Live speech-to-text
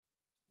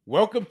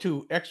Welcome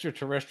to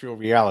Extraterrestrial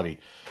Reality.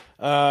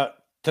 Uh,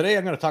 Today,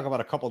 I'm going to talk about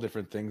a couple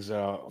different things.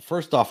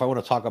 First off, I want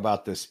to talk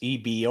about this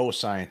EBO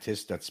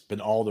scientist that's been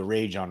all the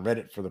rage on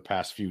Reddit for the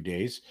past few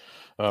days.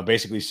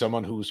 Basically,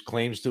 someone who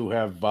claims to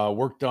have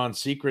worked on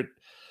secret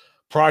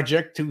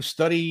project to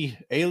study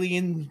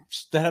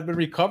aliens that have been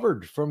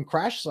recovered from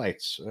crash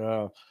sites.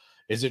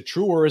 Is it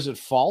true or is it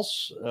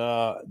false?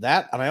 And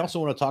I also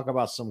want to talk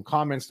about some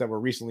comments that were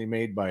recently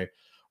made by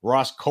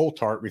Ross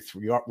Coulthart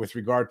with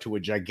regard to a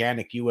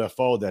gigantic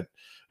UFO that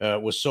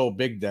was so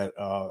big that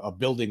a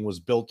building was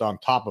built on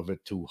top of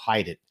it to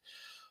hide it.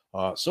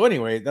 So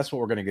anyway, that's what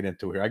we're going to get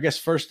into here. I guess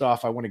first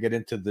off, I want to get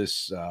into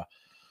this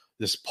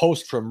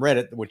post from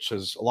Reddit, which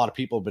has a lot of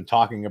people have been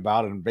talking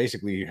about, and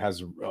basically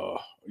has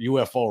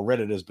UFO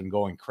Reddit has been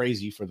going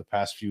crazy for the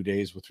past few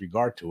days with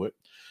regard to it.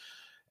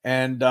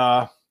 And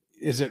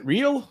is it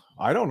real?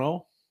 I don't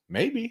know.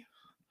 Maybe.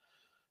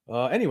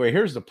 Anyway,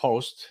 here's the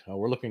post.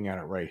 We're looking at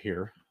it right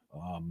here.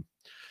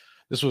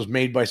 This was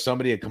made by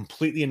somebody, a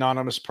completely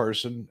anonymous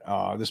person.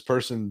 This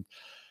person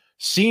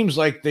seems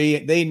like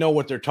they know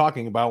what they're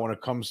talking about when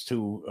it comes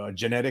to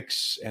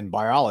genetics and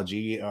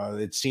biology.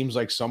 It seems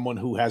like someone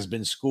who has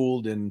been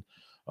schooled in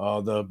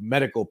the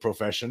medical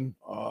profession.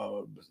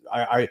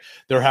 I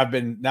There have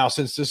been now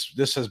since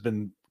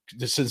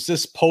since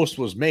this post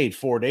was made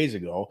 4 days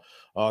ago.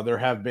 There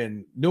have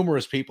been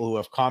numerous people who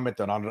have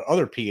commented on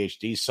other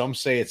PhDs. Some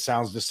say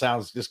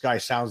this guy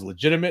sounds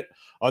legitimate.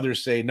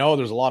 Others say no,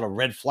 there's a lot of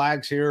red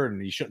flags here,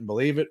 and you shouldn't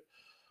believe it.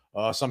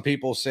 Some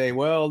people say,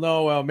 well,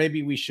 no,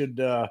 maybe we should.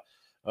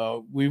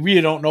 We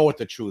really don't know what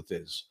the truth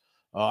is.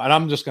 And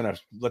I'm just going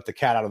to let the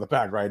cat out of the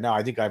bag right now.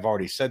 I think I've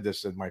already said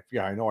this in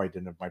I know I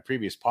did in my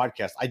previous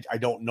podcast. I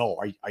don't know.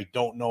 I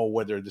don't know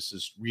whether this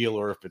is real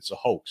or if it's a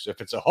hoax.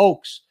 If it's a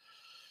hoax,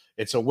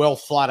 it's a well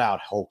thought out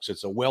hoax.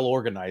 It's a well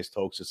organized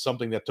hoax. It's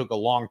something that took a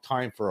long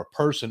time for a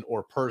person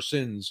or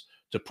persons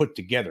to put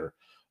together.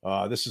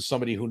 This is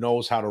somebody who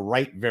knows how to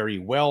write very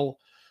well.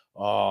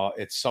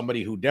 It's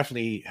somebody who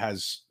definitely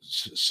has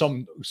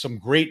some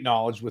great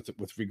knowledge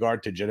with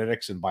regard to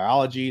genetics and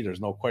biology. There's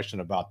no question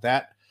about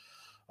that.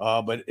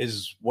 But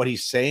is what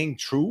he's saying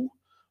true?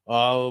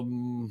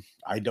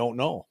 I don't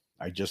know.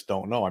 I just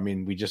don't know. I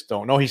mean, we just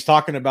don't know. He's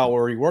talking about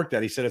where he worked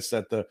at. He said it's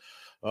at the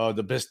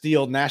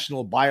Bastille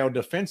National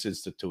Biodefense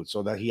Institute,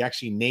 so that he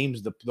actually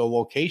names the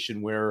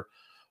location where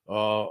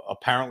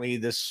apparently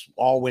this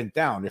all went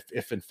down,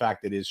 if in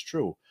fact it is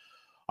true.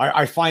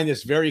 I find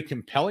this very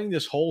compelling,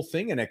 this whole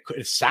thing, and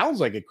it sounds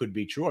like it could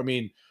be true. I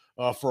mean,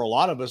 for a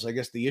lot of us, I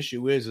guess the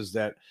issue is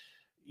that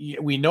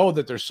we know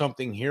that there's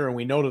something here, and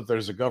we know that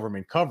there's a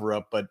government cover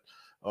up, but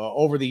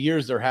over the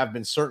years there have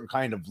been certain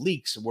kind of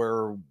leaks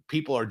where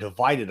people are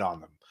divided on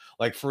them.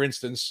 Like for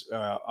instance,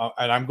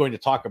 and I'm going to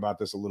talk about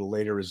this a little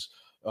later, is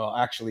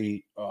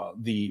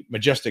the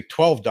Majestic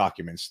 12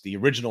 documents, the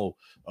original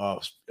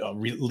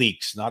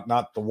leaks,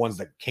 not the ones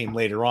that came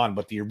later on,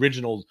 but the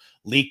original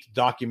leaked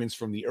documents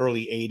from the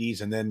early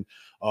 80s, and then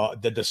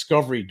the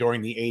discovery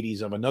during the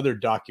 80s of another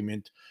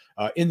document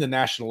in the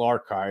National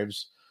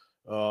Archives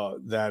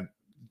that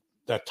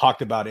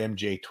talked about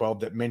MJ12,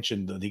 that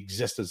mentioned the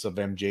existence of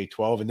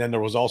MJ12, and then there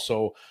was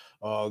also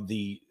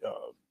the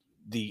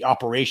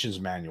operations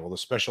manual, the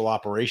special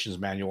operations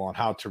manual on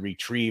how to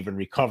retrieve and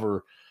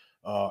recover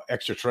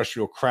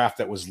extraterrestrial craft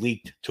that was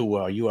leaked to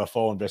a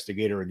UFO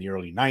investigator in the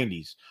early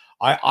 90s.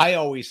 I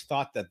always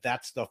thought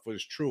that stuff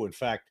was true. In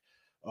fact,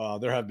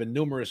 there have been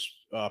numerous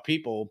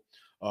people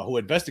who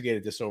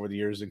investigated this over the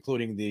years,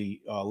 including the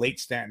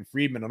late Stanton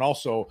Friedman, and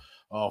also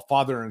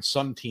father and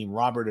son team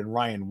Robert and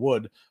Ryan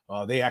Wood.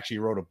 They actually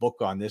wrote a book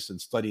on this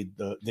and studied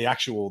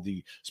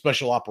the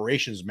special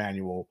operations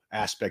manual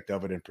aspect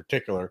of it in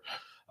particular.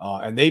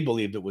 And they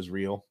believed it was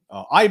real.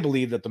 I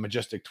believe that the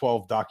Majestic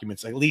 12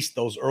 documents, at least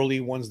those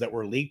early ones that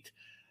were leaked,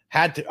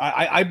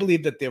 I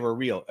believe that they were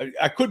real.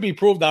 I could be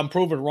proved I'm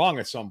proven wrong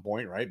at some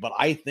point, right? But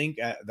I think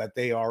that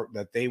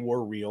they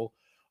were real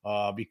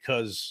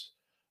because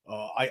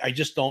I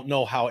just don't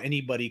know how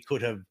anybody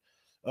could have.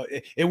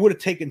 It would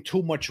have taken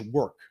too much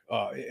work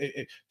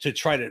to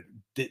try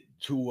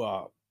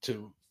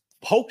to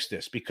hoax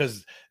this,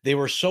 because they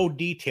were so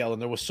detailed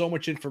and there was so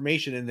much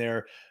information in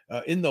there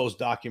in those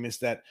documents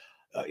that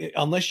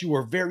unless you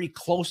were very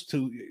close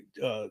to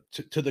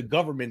the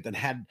government and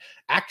had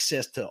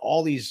access to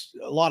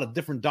a lot of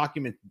different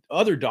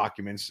other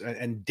documents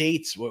and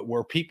dates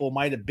where people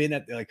might have been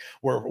at, like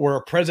where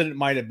a president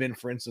might have been,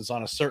 for instance,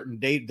 on a certain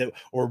date,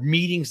 or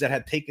meetings that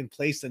had taken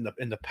place in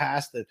the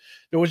past, that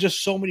there was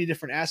just so many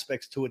different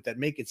aspects to it that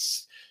make it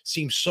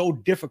seem so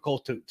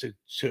difficult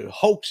to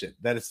hoax it,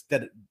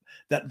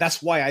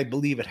 that's why I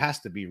believe it has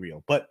to be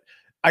real. But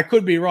I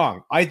could be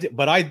wrong. But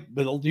the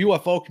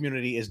UFO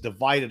community is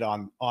divided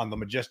on the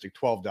Majestic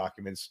 12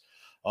 documents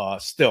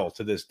still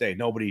to this day.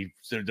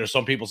 There's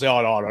some people say,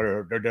 oh,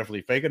 no, they're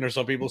definitely fake. And there's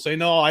some people say,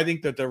 no, I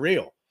think that they're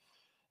real.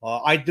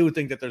 I do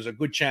think that there's a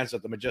good chance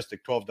that the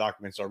Majestic 12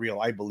 documents are real.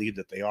 I believe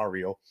that they are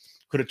real.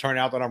 Could it turn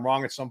out that I'm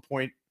wrong at some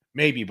point?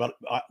 Maybe, but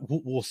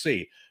we'll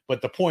see.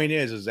 But the point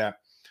is that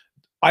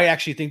I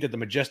actually think that the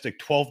Majestic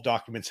 12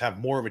 documents have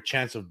more of a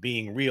chance of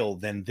being real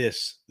than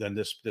this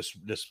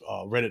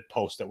Reddit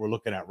post that we're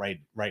looking at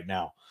right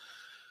now.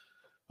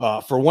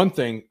 For one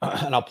thing,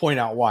 and I'll point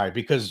out why,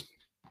 because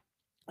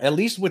at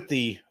least with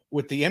the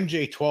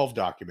MJ12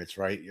 documents,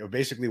 right?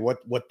 Basically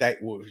what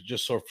that was,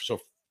 just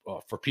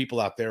for people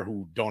out there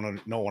who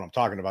don't know what I'm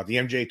talking about, the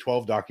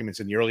MJ12 documents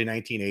in the early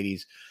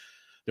 1980s,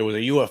 there was a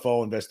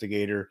UFO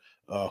investigator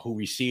who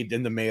received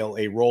in the mail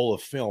a roll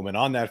of film, and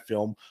on that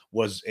film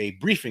was a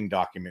briefing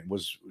document.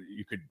 Was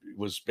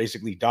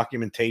basically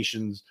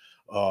documentations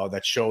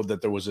that showed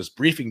that there was this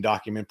briefing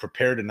document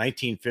prepared in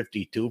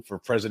 1952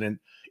 for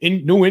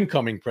new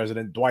incoming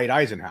President Dwight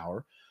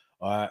Eisenhower,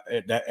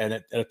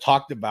 it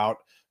talked about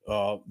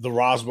the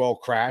Roswell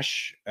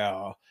crash.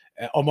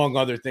 Among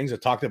other things,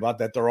 it talked about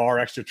that there are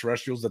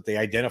extraterrestrials, that they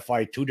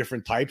identified two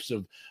different types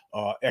of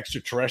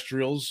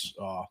extraterrestrials,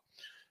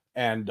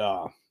 and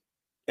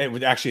it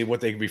was actually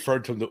what they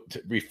referred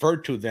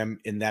to them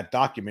in that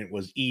document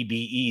was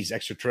EBEs,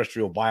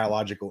 extraterrestrial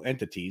biological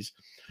entities,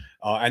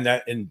 and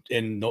that in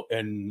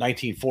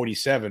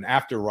 1947,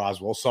 after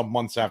Roswell, some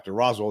months after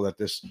Roswell, that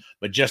this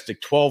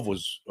Majestic 12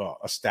 was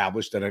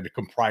established, that it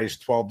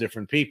comprised 12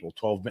 different people,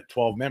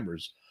 12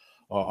 members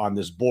on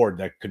this board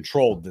that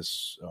controlled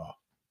this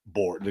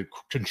board, that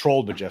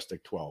controlled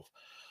Majestic 12,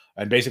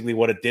 and basically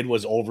what it did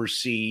was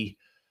oversee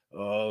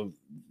and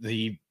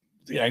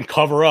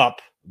cover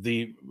up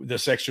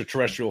this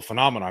extraterrestrial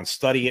phenomenon,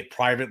 study it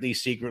privately,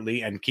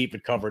 secretly, and keep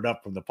it covered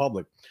up from the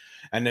public.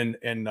 And then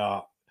in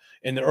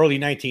the early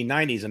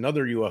 1990s,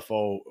 another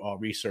UFO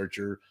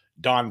researcher,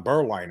 Don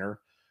Berliner,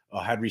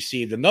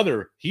 received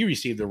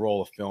a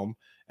roll of film,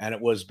 and it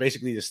was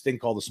basically this thing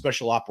called the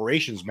Special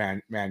Operations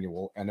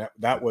Manual, and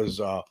that was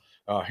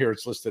here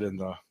it's listed in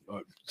the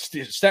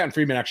Stanton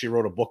Friedman actually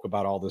wrote a book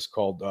about all this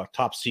called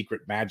Top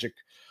Secret Magic,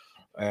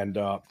 and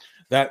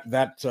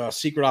that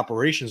secret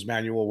operations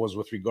manual was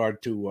with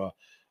regard to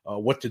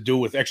what to do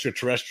with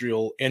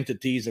extraterrestrial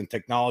entities and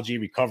technology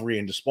recovery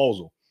and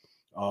disposal.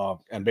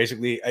 And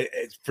basically,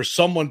 for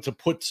someone to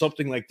put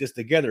something like this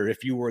together,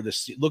 if you were to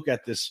look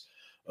at this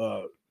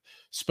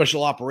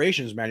special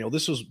operations manual,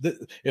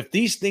 if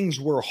these things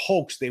were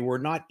hoax, they were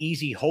not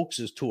easy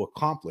hoaxes to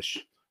accomplish.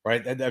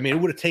 Right. I mean, it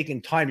would have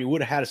taken time. You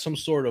would have had some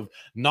sort of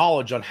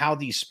knowledge on how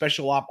these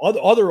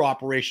other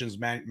operations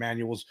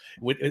manuals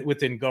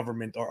within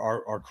government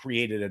are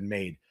created and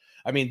made.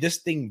 I mean, this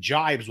thing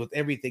jives with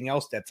everything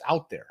else that's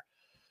out there.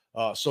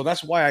 So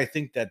that's why I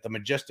think that the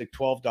Majestic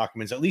 12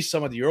 documents, at least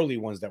some of the early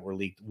ones that were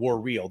leaked, were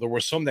real. There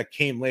were some that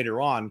came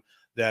later on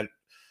that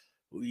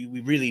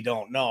we really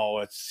don't know.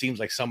 It seems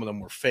like some of them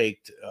were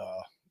faked.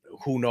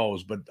 Who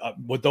knows? But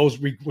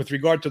with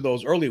regard to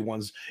those early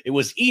ones, it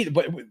was either.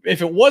 But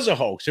if it was a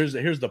hoax, here's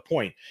the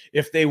point: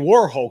 if they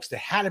were hoax, they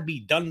had to be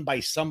done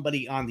by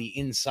somebody on the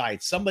inside,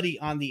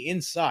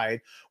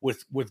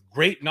 with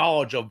great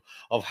knowledge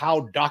of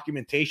how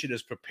documentation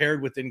is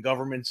prepared within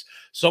governments,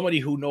 somebody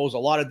who knows a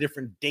lot of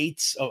different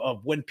dates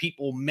of when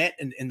people met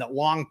in the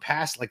long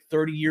past, like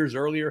 30 years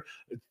earlier.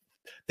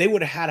 They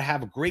would have had to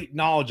have a great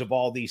knowledge of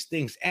all these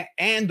things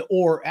and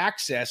or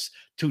access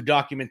to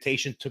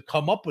documentation to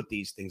come up with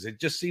these things. It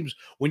just seems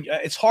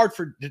it's hard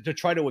to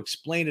try to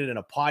explain it in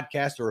a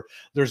podcast, or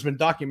there's been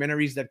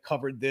documentaries that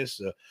covered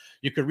this.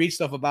 You could read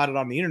stuff about it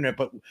on the internet,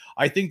 but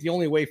I think the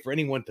only way for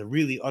anyone to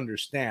really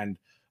understand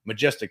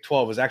Majestic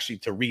 12 is actually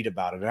to read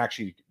about it. And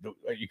actually,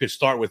 you could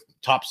start with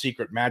Top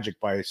Secret Magic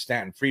by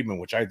Stanton Friedman,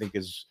 which I think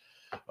is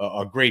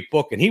a great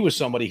book. And he was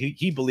somebody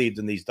he believed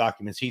in these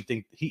documents.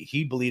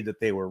 He believed that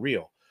they were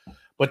real.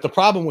 But the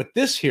problem with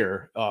this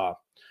here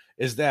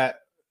is that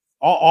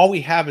all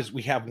we have is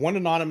one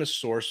anonymous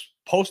source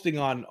posting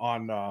on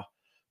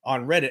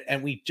Reddit,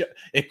 and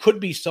it could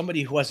be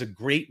somebody who has a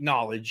great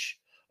knowledge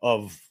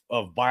of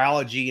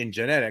biology and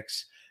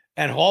genetics,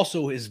 and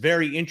also is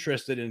very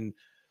interested in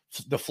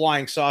the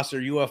flying saucer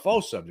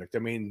UFO subject. I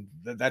mean,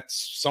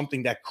 that's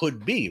something that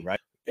could be, right?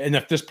 And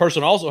if this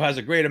person also has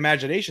a great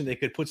imagination, they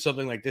could put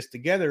something like this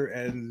together,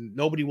 and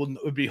it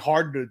would be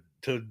hard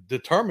to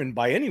determine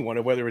by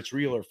anyone whether it's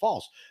real or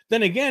false.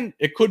 Then again,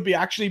 it could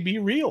actually be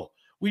real.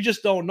 We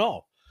just don't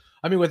know.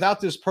 I mean,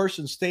 without this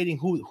person stating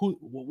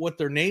what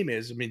their name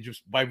is, I mean,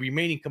 just by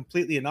remaining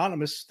completely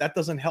anonymous, that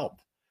doesn't help.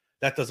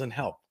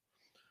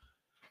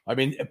 I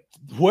mean,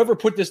 whoever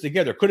put this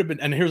together could have been,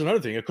 and here's another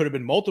thing, it could have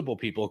been multiple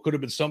people. It could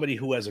have been somebody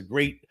who has a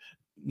great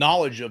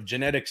knowledge of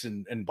genetics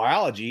and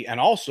biology, and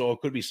also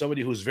it could be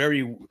somebody who's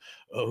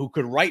who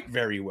could write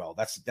very well.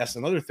 That's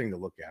another thing to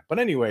look at. But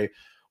anyway,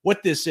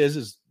 what this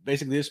is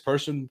basically this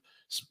person.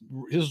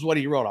 This is what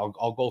he wrote.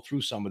 I'll go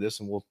through some of this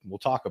and we'll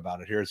talk about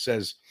it here. It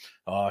says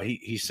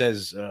he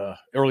says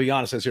early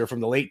on, it says here, from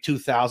the late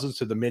 2000s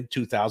to the mid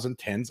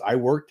 2010s, I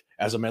worked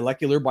as a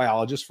molecular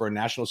biologist for a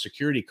national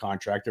security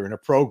contractor in a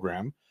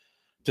program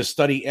to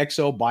study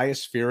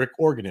exobiospheric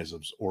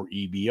organisms, or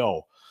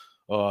EBO.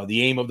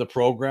 The aim of the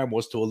program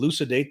was to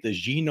elucidate the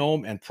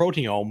genome and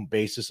proteome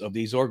basis of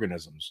these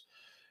organisms.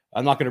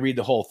 I'm not going to read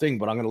the whole thing,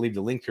 but I'm going to leave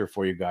the link here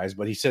for you guys.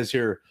 But he says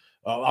here,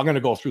 I'm going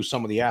to go through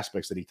some of the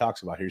aspects that he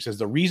talks about here. He says,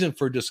 the reason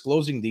for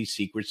disclosing these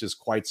secrets is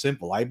quite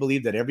simple. I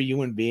believe that every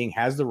human being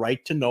has the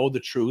right to know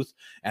the truth,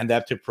 and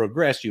that to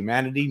progress,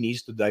 humanity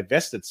needs to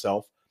divest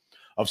itself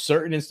of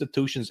certain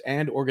institutions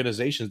and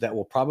organizations that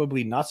will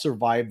probably not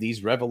survive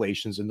these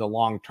revelations in the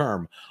long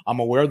term.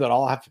 I'm aware that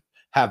I'll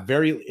have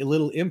very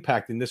little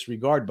impact in this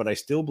regard, but I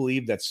still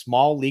believe that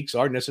small leaks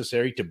are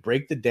necessary to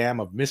break the dam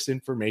of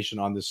misinformation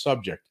on this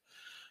subject.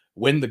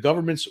 When the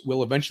governments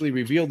will eventually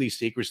reveal these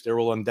secrets, there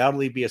will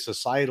undoubtedly be a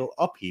societal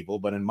upheaval,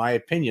 but in my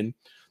opinion,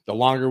 the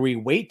longer we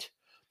wait,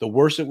 the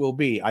worse it will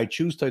be. I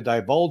choose to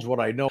divulge what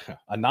I know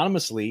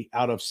anonymously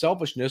out of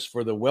selfishness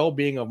for the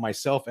well-being of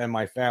myself and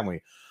my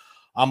family.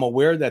 I'm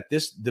aware that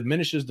this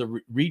diminishes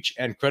the reach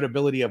and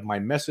credibility of my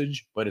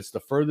message, but it's the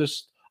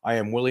furthest I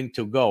am willing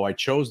to go. I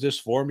chose this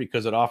form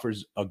because it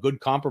offers a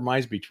good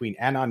compromise between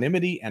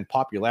anonymity and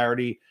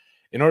popularity.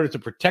 In order to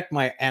protect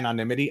my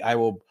anonymity, I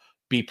will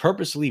be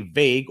purposely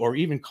vague or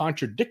even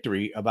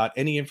contradictory about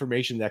any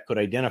information that could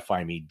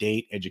identify me,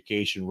 date,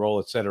 education, role,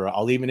 etc.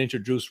 I'll even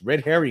introduce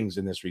red herrings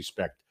in this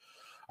respect.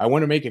 I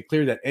want to make it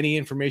clear that any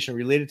information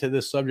related to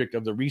this subject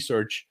of the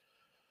research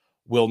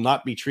will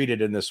not be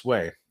treated in this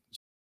way.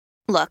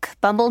 Look,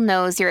 Bumble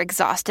knows you're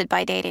exhausted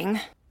by dating.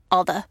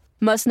 All the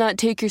must not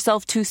take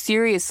yourself too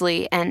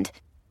seriously and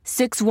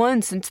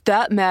 6'1" since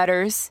that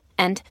matters.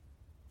 And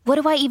what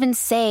do I even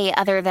say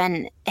other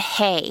than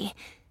hey?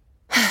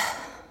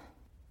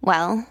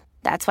 Well,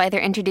 that's why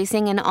they're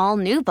introducing an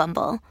all-new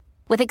Bumble,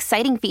 with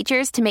exciting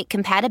features to make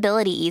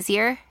compatibility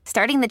easier,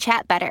 starting the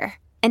chat better,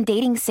 and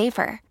dating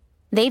safer.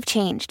 They've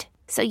changed,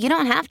 so you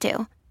don't have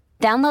to.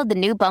 Download the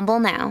new Bumble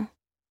now.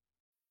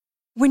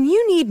 When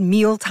you need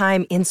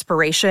mealtime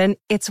inspiration,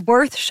 it's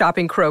worth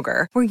shopping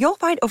Kroger, where you'll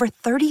find over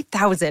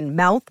 30,000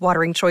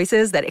 mouth-watering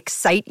choices that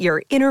excite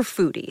your inner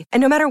foodie. And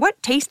no matter what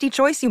tasty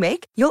choice you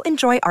make, you'll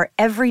enjoy our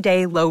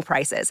everyday low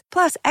prices,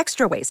 plus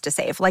extra ways to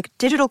save, like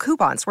digital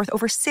coupons worth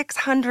over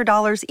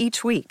 $600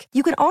 each week.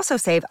 You can also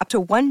save up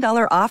to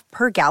 $1 off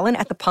per gallon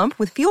at the pump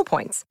with fuel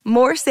points.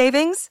 More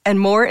savings and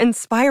more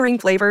inspiring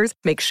flavors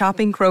make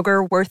shopping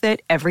Kroger worth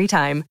it every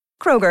time.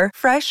 Kroger,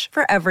 fresh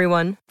for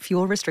everyone.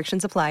 Fuel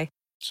restrictions apply.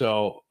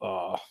 So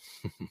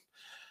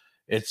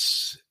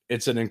it's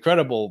an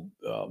incredible.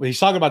 He's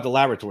talking about the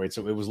laboratory.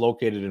 So it was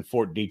located in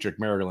Fort Detrick,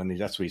 Maryland.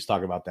 That's what he's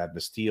talking about, that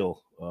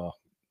Bastille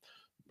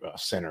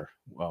center.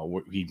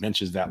 He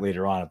mentions that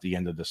later on at the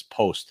end of this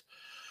post.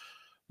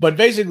 But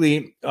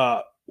basically,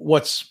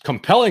 what's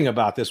compelling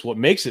about this, what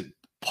makes it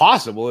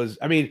possible, is,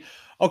 I mean,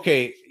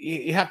 okay,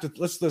 you have to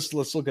let's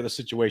look at a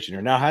situation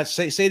here now.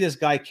 Say this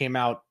guy came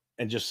out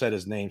and just said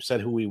his name, said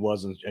who he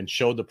was, and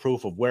showed the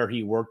proof of where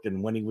he worked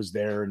and when he was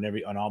there and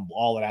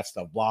all of that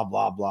stuff, blah,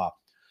 blah, blah.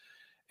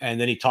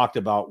 And then he talked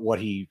about what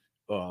he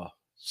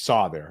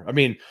saw there. I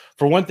mean,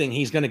 for one thing,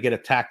 he's going to get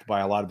attacked by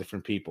a lot of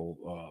different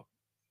people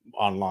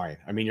online.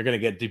 I mean, you're going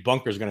to get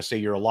debunkers going to say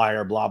you're a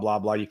liar, blah, blah,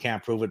 blah. You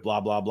can't prove it, blah,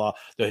 blah, blah.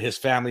 His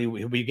family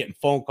will be getting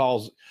phone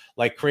calls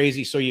like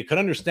crazy. So you can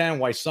understand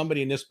why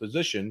somebody in this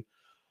position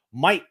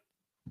might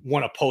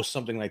want to post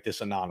something like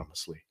this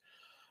anonymously.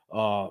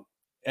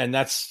 And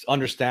that's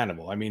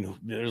understandable. I mean,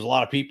 there's a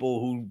lot of people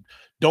who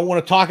don't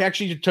want to talk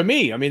actually to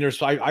me. I mean, there's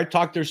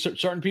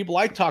certain people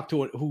I talk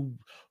to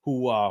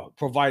who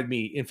provide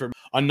me information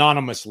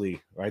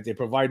anonymously, right? They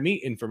provide me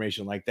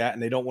information like that,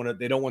 and they don't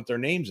want their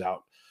names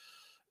out.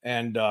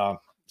 And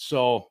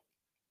so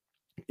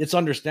it's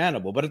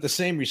understandable. But at the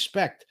same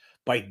respect,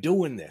 by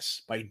doing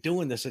this,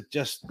 it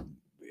just,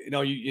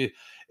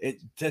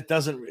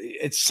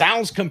 it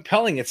sounds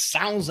compelling. It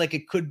sounds like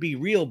it could be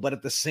real, but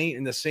in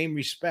the same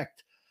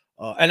respect.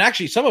 And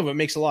actually, some of it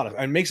makes a lot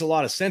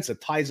of sense. It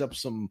ties up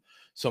some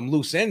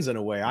loose ends in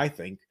a way, I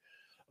think.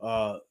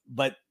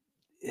 But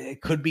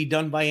it could be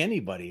done by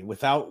anybody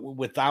without.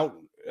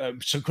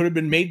 So it could have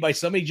been made by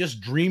somebody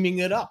just dreaming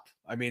it up.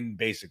 I mean,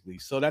 basically.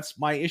 So that's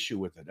my issue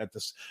with it.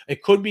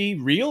 It could be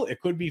real, it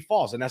could be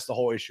false, and that's the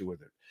whole issue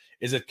with it.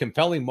 Is it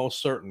compelling?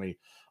 Most certainly.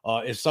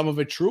 Is some of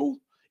it true?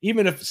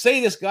 Even if,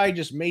 say, this guy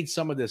just made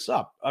some of this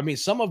up. I mean,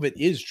 some of it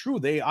is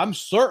true. I'm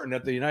certain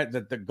that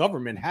the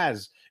government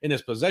has in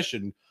its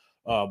possession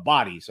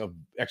bodies of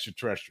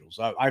extraterrestrials.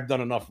 I've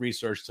done enough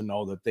research to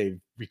know that they've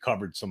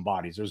recovered some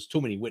bodies. There's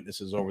too many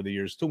witnesses over the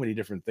years, too many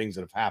different things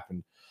that have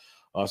happened.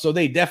 So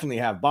they definitely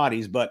have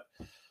bodies. But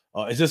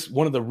is this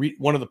one of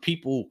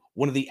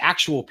the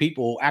actual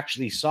people who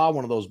actually saw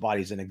one of those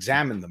bodies and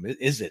examined them?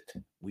 Is it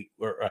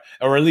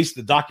or at least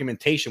the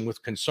documentation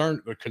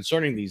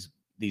concerning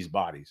these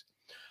bodies?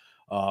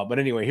 But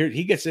anyway, here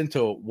he gets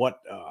into what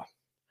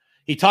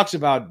he talks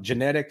about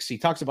genetics. He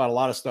talks about a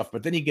lot of stuff,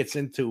 but then he gets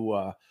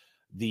into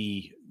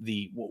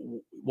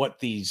what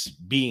these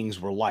beings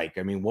were like.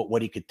 I mean,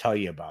 what he could tell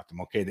you about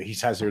them. Okay, that he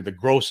says here the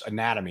gross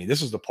anatomy.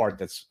 This is the part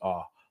that's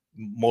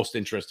most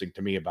interesting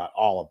to me about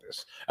all of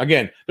this.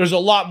 Again, there's a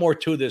lot more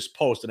to this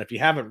post, and if you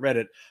haven't read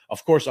it,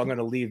 of course, I'm going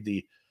to leave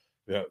the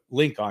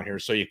link on here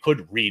so you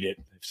could read it.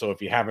 So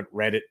if you haven't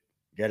read it,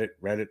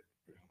 read it.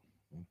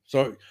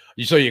 So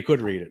you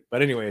could read it.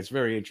 But anyway, it's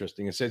very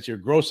interesting. It says your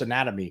gross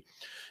anatomy.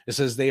 It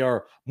says they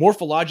are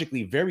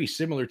morphologically very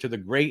similar to the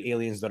gray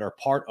aliens that are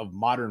part of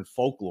modern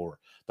folklore.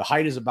 The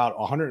height is about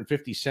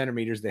 150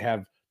 centimeters. They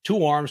have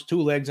 2 arms,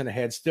 2 legs, and a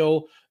head.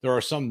 Still, there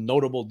are some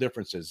notable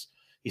differences.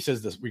 He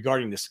says this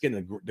regarding the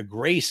skin. The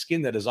gray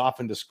skin that is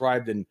often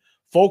described in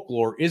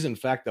folklore is, in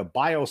fact, a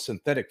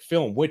biosynthetic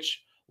film,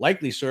 which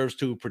likely serves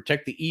to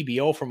protect the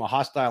EBO from a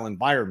hostile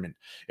environment.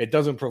 It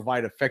doesn't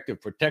provide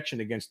effective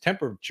protection against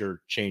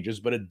temperature changes,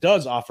 but it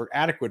does offer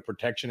adequate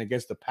protection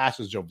against the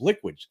passage of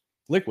liquids.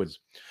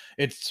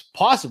 It's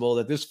possible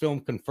that this film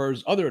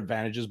confers other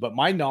advantages, but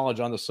my knowledge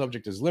on the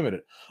subject is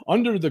limited.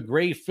 Under the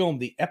gray film,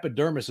 the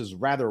epidermis is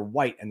rather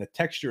white and the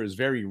texture is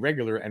very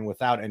regular and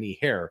without any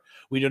hair.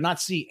 We do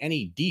not see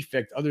any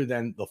defect other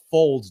than the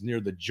folds near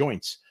the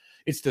joints.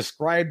 It's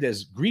described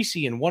as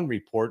greasy in one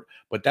report,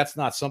 but that's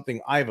not something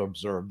I've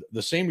observed.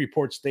 The same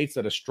report states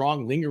that a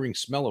strong lingering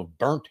smell of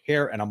burnt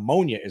hair and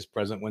ammonia is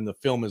present when the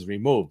film is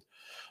removed.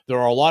 There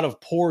are a lot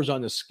of pores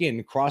on the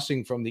skin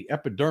crossing from the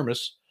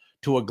epidermis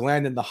to a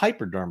gland in the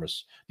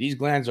hypodermis. These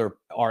glands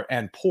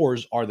and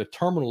pores are the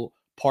terminal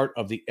part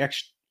of the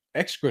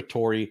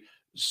excretory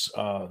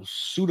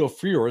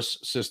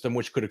pseudofurous system,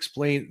 which could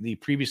explain the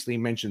previously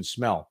mentioned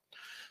smell.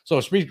 So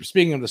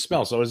speaking of the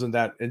smell, so isn't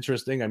that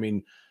interesting? I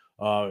mean,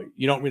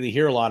 you don't really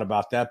hear a lot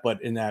about that,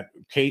 but in that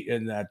case,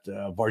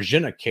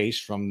 Varginha case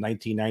from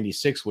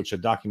 1996, which a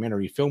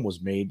documentary film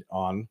was made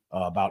on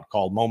about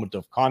called "Moment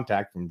of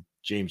Contact" from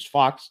James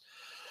Fox,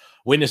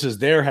 witnesses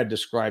there had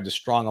described a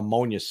strong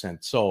ammonia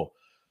scent. So,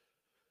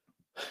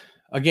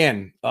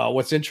 again,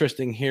 what's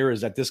interesting here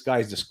is that this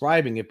guy's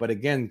describing it, but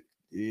again,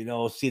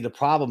 see, the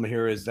problem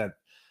here is that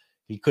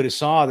he could have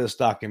saw this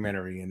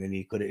documentary and then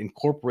he could have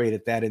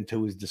incorporated that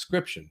into his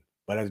description.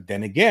 But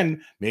then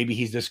again, maybe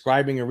he's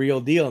describing a real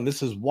deal, and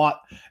this is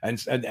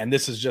and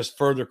this is just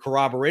further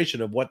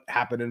corroboration of what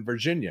happened in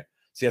Virginia.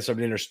 See, that's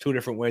something. There's two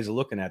different ways of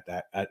looking at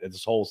that, at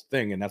this whole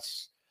thing, and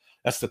that's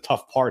the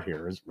tough part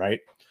here, right?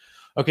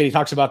 Okay, he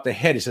talks about the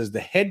head. He says the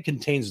head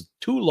contains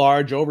 2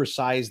 large,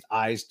 oversized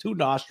eyes, 2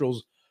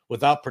 nostrils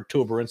without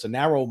protuberance, a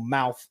narrow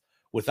mouth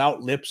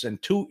without lips,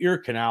 and 2 ear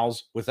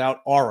canals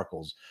without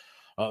auricles.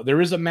 There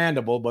is a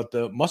mandible, but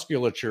the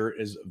musculature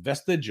is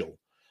vestigial.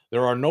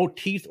 There are no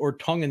teeth or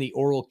tongue in the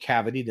oral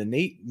cavity.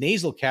 The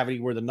nasal cavity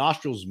where the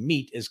nostrils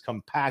meet is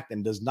compact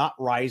and does not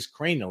rise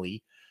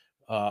cranially,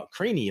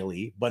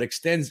 but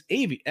extends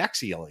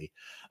axially.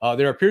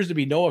 There appears to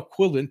be no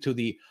equivalent to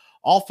the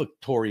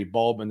olfactory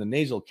bulb in the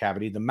nasal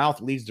cavity. The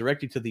mouth leads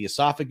directly to the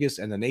esophagus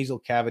and the nasal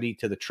cavity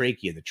to the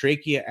trachea. The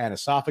trachea and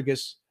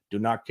esophagus do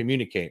not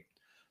communicate.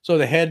 So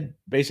the head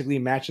basically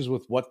matches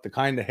with what the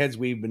kind of heads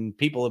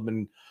people have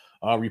been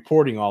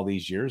reporting all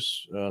these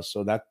years.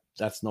 So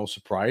that's no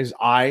surprise.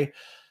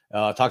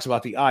 Talks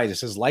about the eyes. It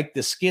says, like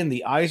the skin,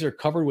 the eyes are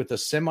covered with a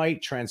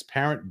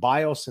semi-transparent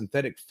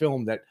biosynthetic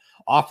film that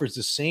offers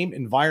the same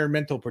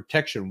environmental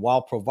protection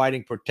while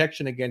providing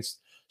protection against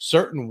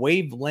certain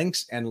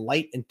wavelengths and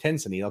light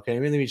intensity. Okay,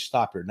 let me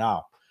stop here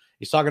now.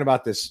 He's talking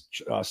about this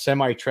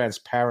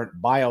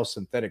semi-transparent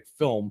biosynthetic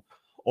film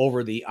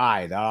over the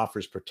eye that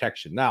offers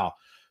protection. Now,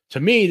 to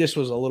me, this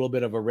was a little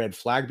bit of a red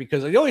flag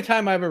because the only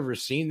time I've ever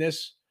seen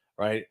this,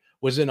 right,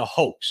 was in a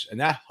hoax. And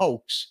that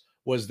hoax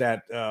was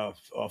that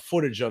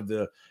footage of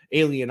the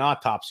alien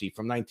autopsy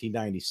from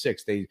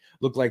 1996. They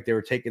looked like they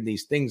were taking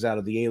these things out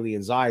of the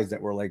aliens' eyes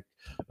that were like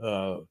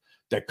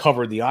that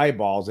covered the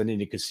eyeballs, and then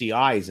you could see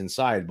eyes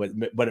inside, but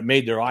it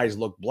made their eyes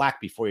look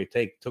black before you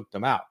took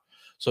them out.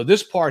 So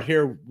this part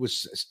here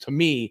was, to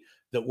me,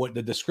 that what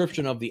the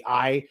description of the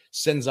eye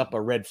sends up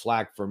a red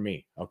flag for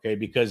me. Okay,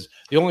 because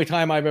the only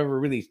time I've ever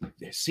really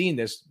seen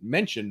this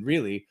mentioned,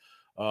 really,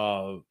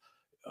 or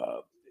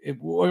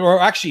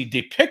actually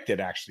depicted,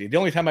 the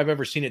only time I've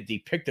ever seen it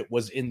depicted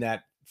was in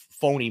that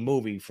phony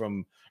movie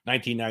from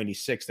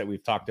 1996 that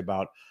we've talked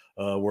about,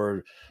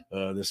 where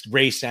this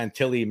Ray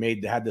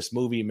Santilli had this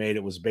movie made.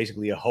 It was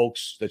basically a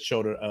hoax that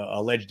showed an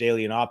alleged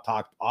alien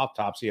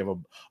autopsy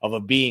of a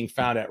being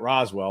found at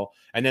Roswell,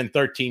 and then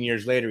 13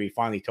 years later he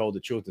finally told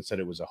the truth and said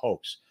it was a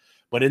hoax.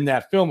 But in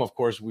that film, of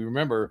course, we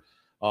remember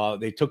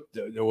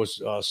there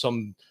was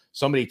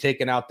somebody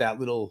taking out that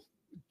little.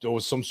 There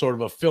was some sort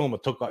of a film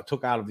that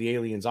took out of the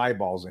alien's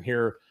eyeballs, and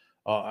here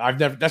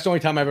that's the only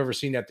time I've ever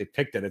seen that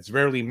depicted. It's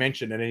rarely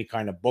mentioned in any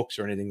kind of books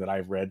or anything that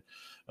I've read.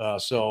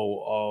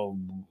 So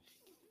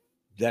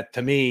that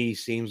to me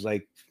seems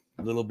like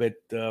a little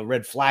bit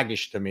red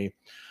flaggish to me.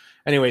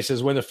 Anyway, it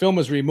says when the film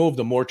is removed,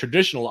 the more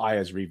traditional eye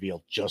is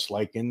revealed, just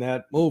like in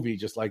that movie,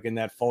 just like in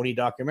that phony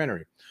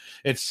documentary.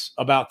 It's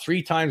about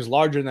 3 times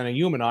larger than a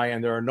human eye,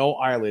 and there are no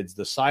eyelids.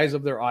 The size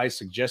of their eyes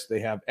suggests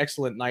they have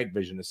excellent night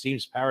vision. It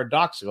seems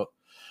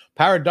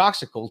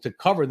paradoxical to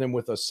cover them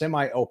with a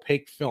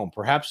semi-opaque film.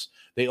 Perhaps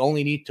they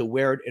only need to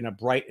wear it in a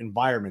bright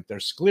environment. Their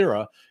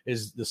sclera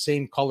is the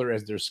same color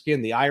as their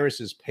skin. The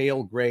iris is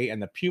pale gray,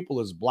 and the pupil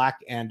is black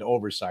and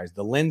oversized.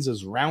 The lens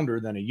is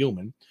rounder than a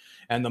human,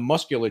 and the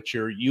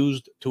musculature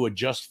used to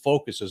adjust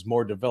focus is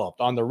more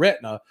developed. On the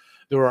retina,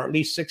 there are at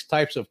least 6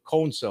 types of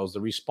cone cells.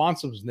 The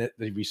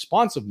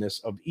responsiveness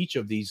of each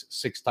of these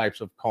 6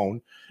 types of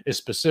cone is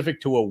specific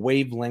to a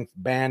wavelength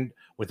band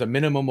with a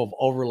minimum of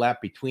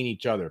overlap between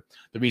each other.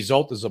 The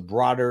result is a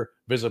broader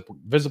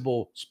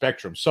visible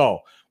spectrum. So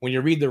when you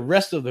read the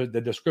rest of the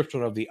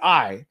description of the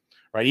eye,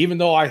 right, even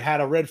though I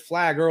had a red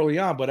flag early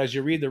on, but as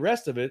you read the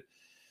rest of it,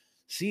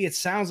 see, it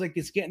sounds like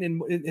it's getting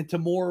into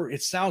more,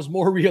 it sounds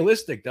more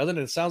realistic, doesn't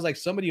it? It sounds like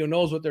somebody who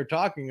knows what they're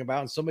talking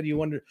about, and somebody you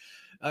wonder,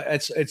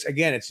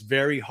 it's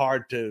very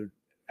hard to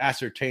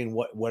ascertain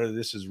whether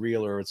this is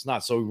real or it's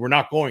not. So we're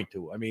not going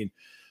to. I mean,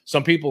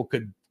 some people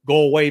could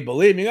go away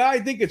believing, I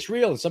think it's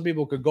real. And some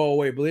people could go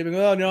away believing,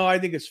 oh, no, I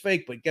think it's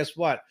fake. But guess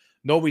what?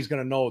 Nobody's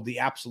going to know the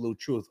absolute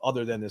truth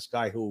other than this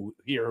guy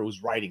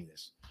who's writing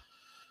this.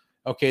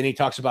 Okay, and he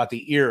talks about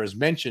the ear. As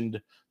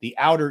mentioned, the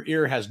outer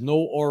ear has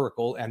no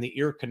auricle, and the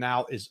ear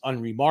canal is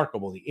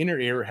unremarkable. The inner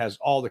ear has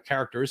all the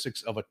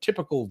characteristics of a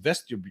typical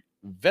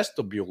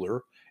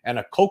vestibular and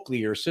a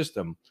cochlear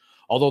system.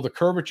 Although the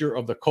curvature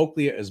of the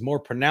cochlea is more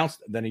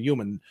pronounced than a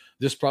human,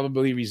 this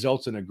probably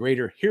results in a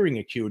greater hearing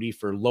acuity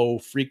for low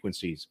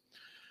frequencies.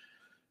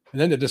 And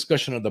then the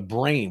discussion of the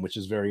brain, which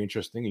is very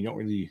interesting. You don't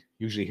really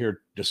usually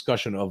hear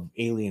discussion of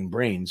alien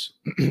brains.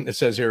 It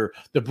says here,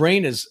 the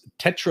brain is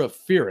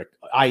tetraspheric,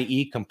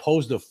 i.e.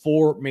 composed of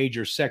 4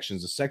 major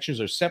sections. The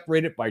sections are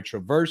separated by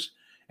transverse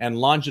and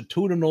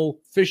longitudinal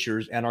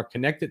fissures and are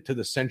connected to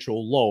the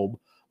central lobe,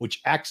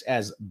 which acts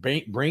as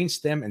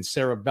brainstem and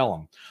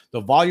cerebellum.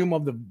 The volume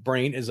of the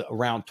brain is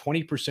around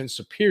 20%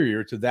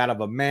 superior to that of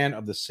a man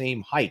of the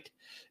same height.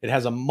 It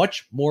has a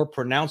much more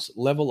pronounced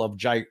level of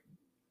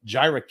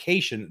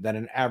gyration than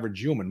an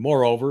average human.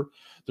 Moreover,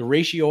 the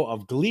ratio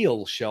of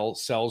glial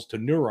cells to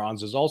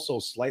neurons is also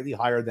slightly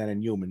higher than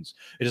in humans.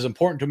 It is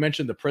important to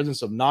mention the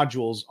presence of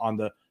nodules on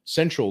the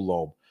central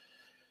lobe.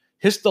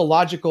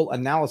 Histological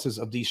analysis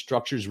of these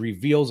structures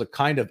reveals a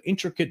kind of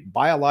intricate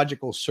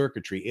biological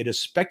circuitry. It is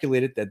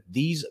speculated that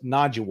these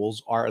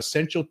nodules are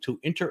essential to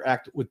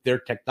interact with their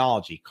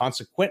technology.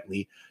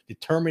 Consequently,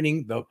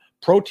 determining the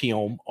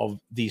proteome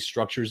of these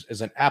structures is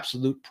an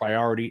absolute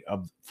priority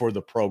for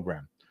the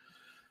program.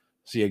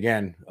 See,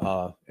 again,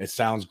 it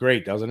sounds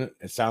great, doesn't it?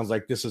 It sounds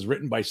like this is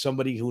written by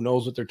somebody who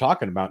knows what they're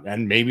talking about,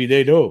 and maybe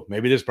they do.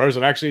 Maybe this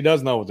person actually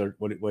does know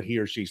what he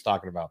or she's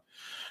talking about.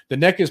 The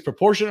neck is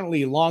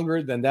proportionately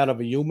longer than that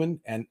of a human,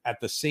 and at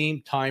the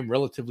same time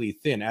relatively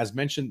thin. As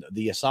mentioned,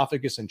 the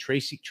esophagus and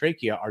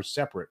trachea are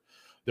separate.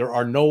 There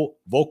are no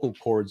vocal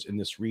cords in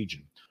this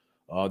region.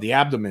 The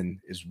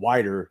abdomen is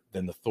wider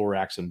than the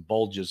thorax and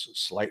bulges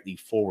slightly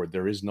forward.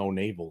 There is no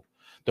navel.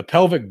 The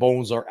pelvic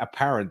bones are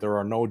apparent. There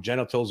are no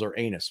genitals or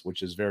anus,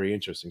 which is very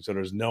interesting. So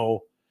there's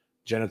no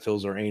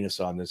genitals or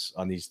anus on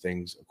these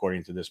things,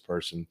 according to this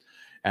person.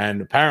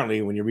 And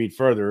apparently, when you read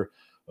further,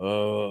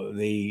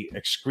 they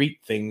excrete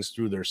things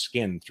through their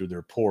skin, through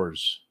their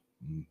pores.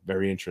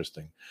 Very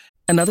interesting.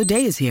 Another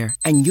day is here,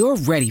 and you're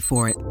ready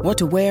for it. What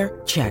to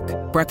wear? Check.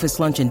 Breakfast,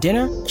 lunch, and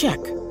dinner? Check.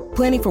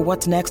 Planning for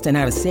what's next and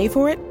how to save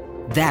for it?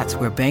 That's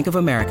where Bank of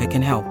America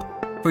can help.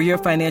 For your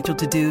financial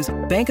to-dos,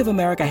 Bank of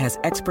America has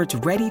experts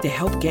ready to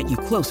help get you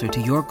closer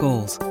to your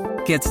goals.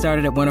 Get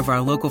started at one of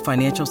our local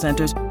financial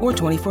centers or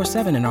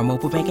 24/7 in our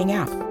mobile banking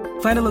app.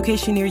 Find a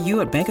location near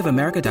you at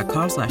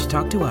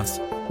bankofamerica.com/talktous.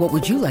 What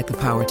would you like the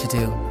power to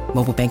do?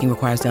 Mobile banking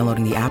requires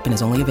downloading the app and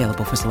is only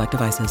available for select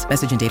devices.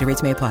 Message and data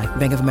rates may apply.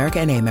 Bank of America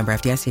N.A., member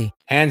FDIC.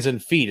 Hands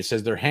and feet. It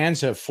says their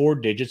hands have 4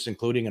 digits,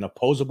 including an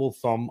opposable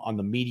thumb on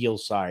the medial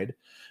side.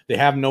 They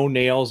have no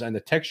nails, and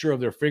the texture of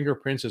their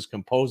fingerprints is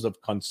composed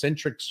of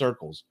concentric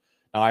circles.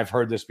 Now, I've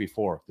heard this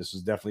before. This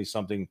is definitely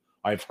something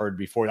I've heard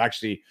before.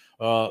 Actually,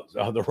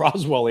 the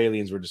Roswell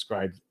aliens were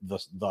described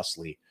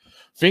thusly.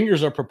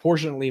 Fingers are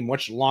proportionately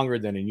much longer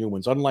than in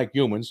humans. Unlike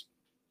humans,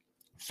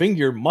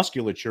 finger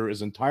musculature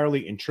is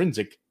entirely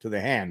intrinsic to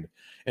the hand.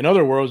 In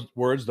other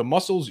words, the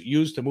muscles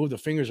used to move the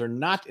fingers are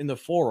not in the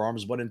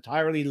forearms, but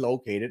entirely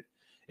located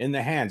in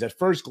the hands. At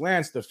first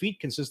glance, the feet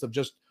consist of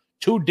just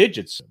 2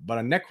 digits, but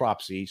a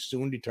necropsy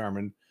soon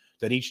determined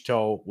that each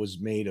toe was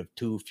made of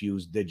 2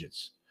 fused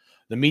digits.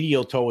 The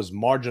medial toe is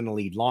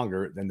marginally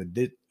longer than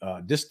the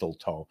distal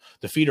toe.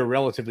 The feet are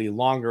relatively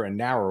longer and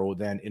narrower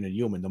than in a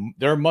human.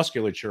 Their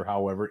musculature,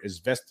 however,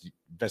 is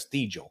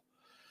vestigial.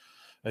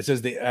 It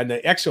says the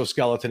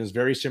exoskeleton is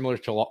very similar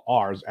to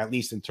ours, at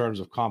least in terms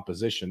of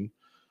composition.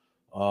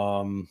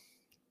 We're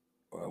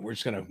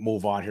just going to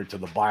move on here to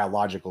the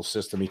biological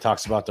system. He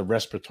talks about the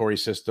respiratory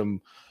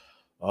system.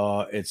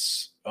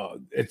 It's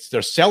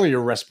their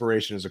cellular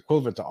respiration is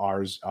equivalent to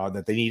ours,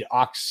 that they need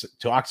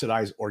to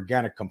oxidize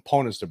organic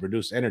components to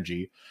produce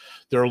energy.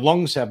 Their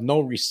lungs have no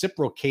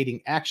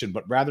reciprocating action,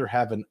 but rather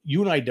have an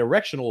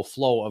unidirectional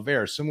flow of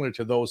air similar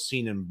to those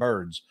seen in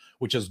birds,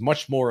 which is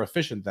much more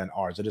efficient than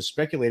ours. It is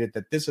speculated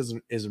that this is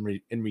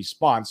in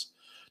response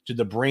to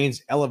the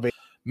brain's elevated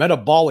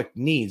metabolic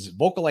needs.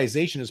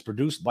 Vocalization is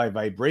produced by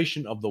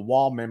vibration of the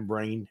wall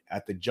membrane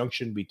at the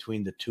junction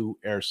between the 2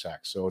 air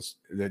sacs. So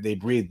they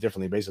breathe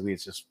differently. Basically,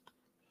 it's just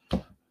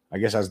I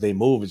guess as they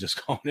move, it's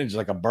just going in just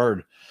like a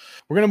bird.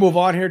 We're going to move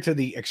on here to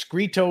the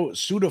excreto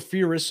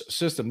pseudoferous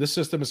system. This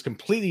system is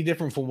completely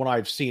different from what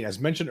I've seen. As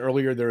mentioned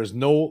earlier, there is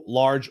no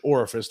large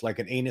orifice like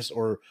an anus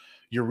or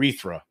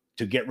urethra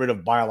to get rid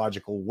of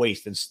biological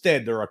waste.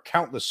 Instead, there are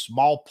countless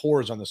small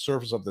pores on the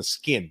surface of the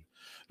skin.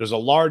 There's a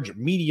large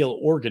medial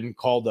organ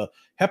called the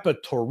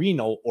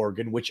hepatorenal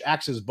organ, which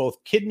acts as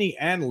both kidney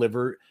and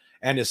liver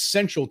and is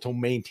central to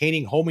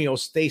maintaining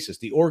homeostasis.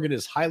 The organ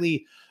is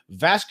highly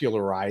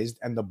vascularized,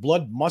 and the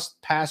blood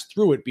must pass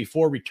through it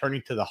before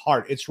returning to the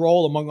heart. Its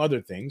role, among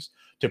other things,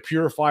 to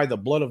purify the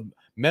blood of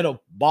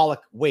metabolic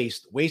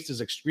waste. Waste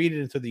is excreted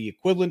into the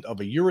equivalent of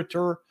a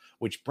ureter,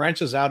 which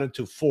branches out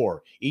into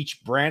four.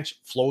 Each branch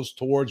flows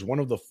towards one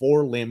of the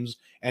four limbs,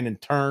 and in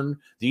turn,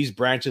 these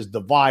branches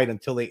divide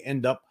until they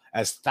end up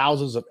as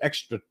thousands of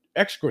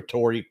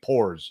excretory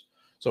pores.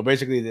 So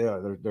basically,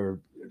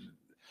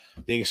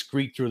 they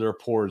excrete through their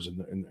pores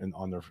and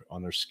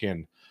on their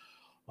skin.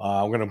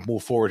 I'm going to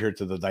move forward here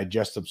to the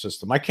digestive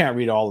system. I can't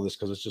read all of this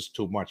because it's just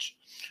too much.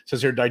 It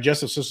says here,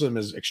 digestive system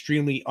is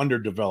extremely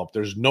underdeveloped.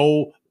 There's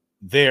no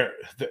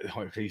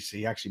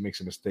he actually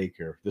makes a mistake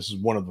here. This is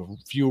one of the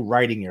few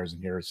writing errors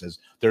in here. It says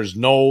there is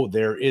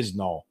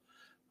no.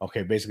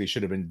 Okay, basically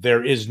should have been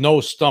there is no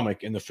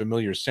stomach in the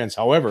familiar sense.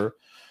 However,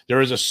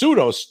 there is a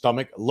pseudo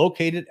stomach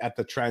located at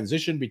the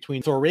transition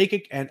between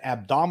thoracic and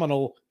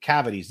abdominal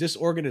cavities. This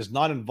organ is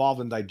not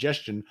involved in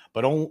digestion,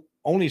 but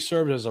only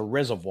serves as a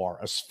reservoir.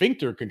 A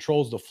sphincter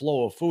controls the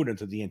flow of food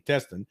into the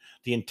intestine.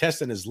 The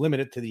intestine is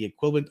limited to the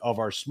equivalent of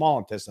our small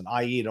intestine,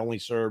 i.e., it only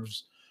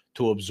serves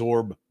to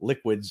absorb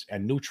liquids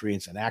and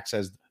nutrients and acts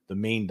as the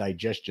main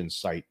digestion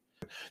site.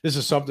 This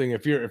is something,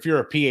 if you're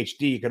a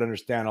PhD, you can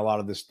understand a lot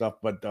of this stuff,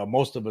 but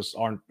most of us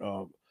aren't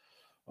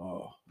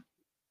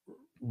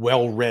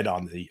well read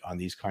on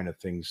these kind of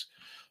things.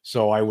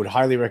 So I would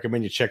highly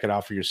recommend you check it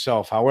out for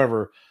yourself.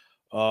 However,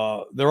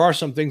 there are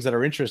some things that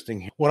are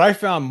interesting. What I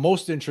found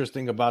most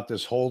interesting about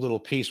this whole little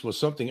piece was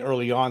something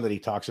early on that he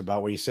talks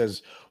about, where he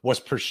says what's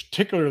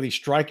particularly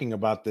striking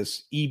about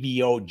this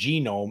EBO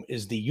genome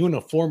is the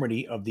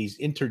uniformity of these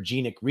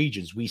intergenic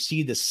regions. We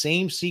see the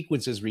same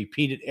sequences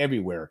repeated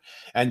everywhere,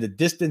 and the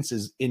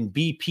distances in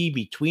BP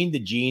between the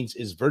genes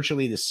is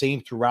virtually the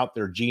same throughout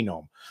their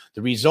genome.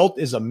 The result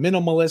is a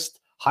minimalist,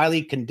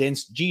 highly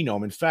condensed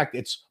genome. In fact,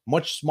 it's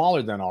much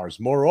smaller than ours.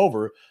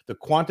 Moreover, the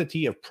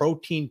quantity of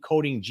protein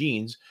coding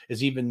genes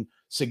is even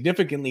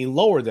significantly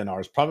lower than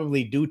ours,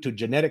 probably due to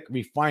genetic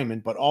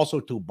refinement, but also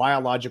to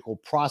biological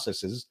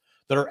processes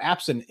that are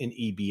absent in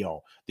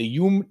EBO.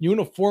 The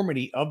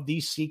uniformity of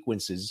these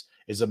sequences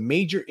is a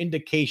major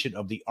indication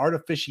of the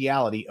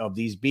artificiality of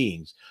these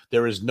beings.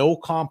 There is no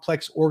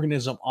complex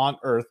organism on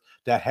Earth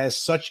that has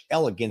such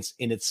elegance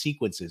in its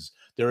sequences.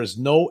 There is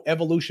no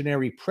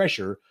evolutionary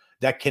pressure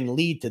that can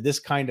lead to this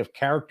kind of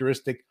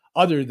characteristic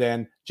other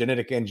than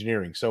genetic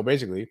engineering. So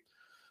basically,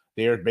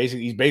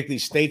 he basically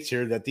states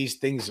here that these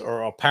things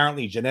are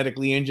apparently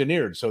genetically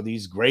engineered. So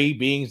these gray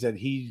beings that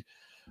he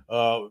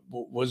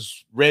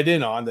was read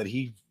in on, that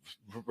he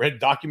read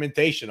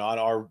documentation on,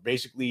 are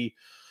basically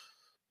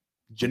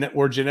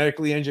were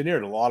genetically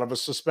engineered. A lot of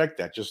us suspect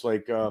that, just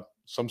like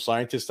some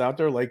scientists out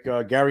there, like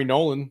Gary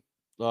Nolan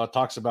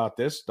talks about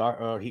this.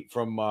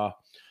 From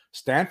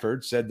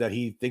Stanford said that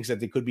he thinks that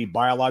they could be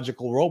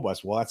biological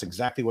robots. Well, that's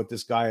exactly what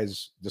this guy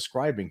is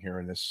describing here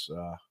in this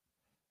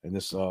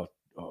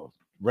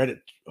Reddit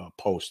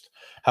post.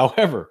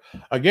 However,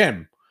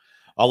 again,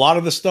 a lot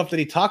of the stuff that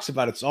he talks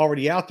about, it's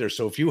already out there.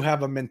 So if you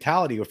have a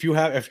mentality,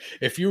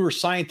 if you were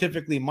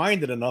scientifically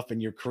minded enough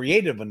and you're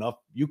creative enough,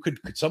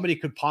 somebody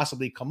could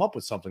possibly come up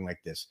with something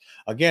like this.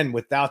 Again,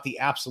 without the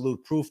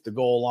absolute proof to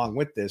go along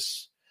with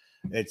this,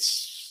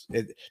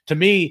 to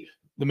me,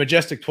 the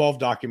Majestic 12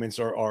 documents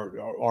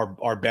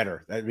are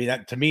better. I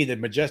mean, to me, the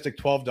Majestic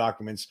 12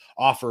 documents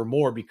offer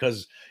more,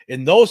 because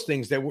in those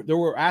things there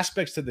were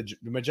aspects to the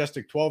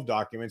Majestic 12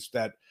 documents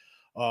that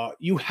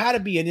you had to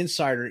be an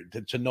insider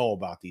to know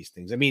about these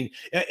things. I mean,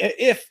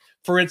 if,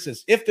 for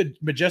instance, if the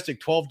Majestic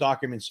 12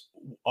 documents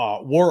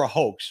were a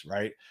hoax,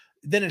 right,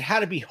 then it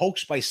had to be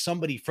hoaxed by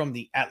somebody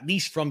at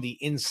least from the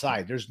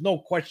inside. There's no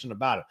question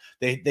about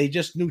it. They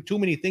just knew too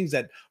many things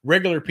that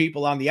regular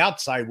people on the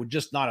outside would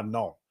just not have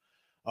known.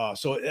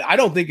 So I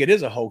don't think it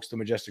is a hoax, the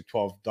Majestic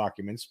 12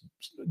 documents,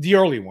 the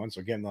early ones,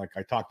 again, like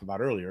I talked about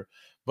earlier.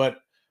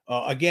 But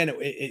again,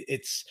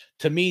 it's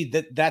to me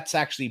that's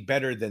actually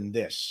better than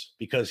this,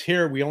 because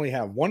here we only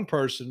have one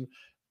person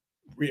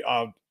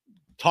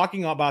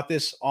talking about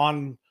this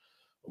on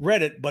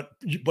Reddit, but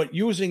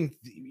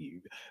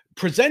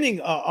presenting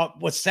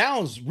what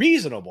sounds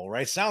reasonable,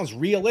 right? Sounds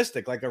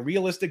realistic, like a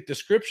realistic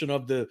description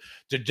of the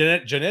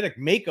genetic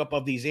makeup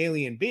of these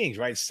alien beings,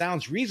 right?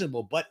 Sounds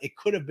reasonable, but it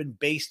could have been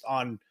based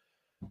on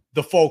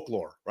the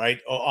folklore, right?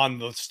 On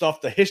the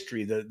stuff, the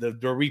history,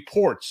 the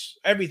reports,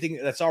 everything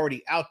that's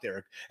already out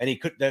there. And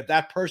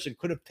that person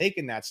could have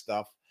taken that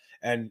stuff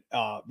and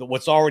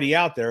what's already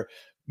out there,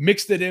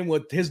 mixed it in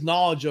with his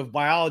knowledge of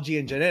biology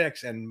and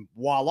genetics, and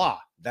voila,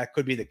 that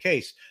could be the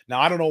case. Now,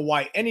 I don't know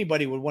why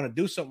anybody would want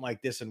to do something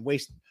like this and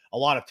waste a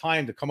lot of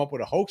time to come up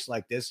with a hoax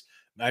like this.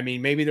 I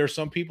mean, maybe there's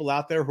some people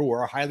out there who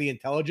are highly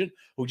intelligent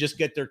who just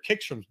get their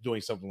kicks from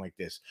doing something like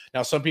this.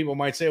 Now, some people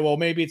might say, well,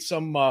 maybe it's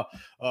some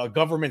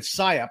government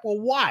psyop. Well,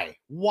 why?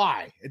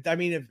 Why? I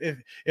mean,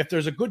 if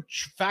there's a good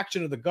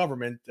faction of the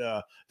government,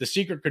 the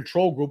secret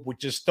control group,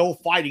 which is still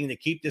fighting to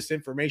keep this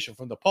information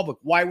from the public,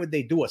 why would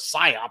they do a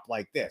psyop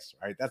like this?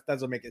 Right? That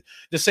doesn't make it.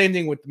 The same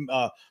thing with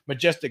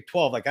Majestic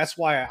 12. Like, that's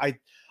why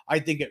I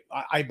think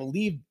I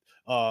believe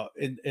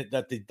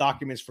that the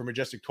documents for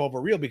Majestic 12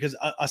 are real, because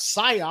a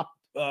psyop,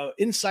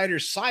 insider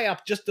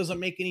psyop, just doesn't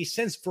make any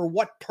sense. For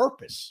what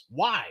purpose?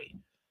 Why?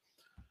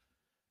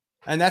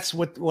 And that's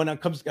what, when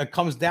it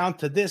comes down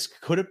to this,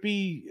 could it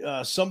be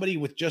somebody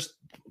with just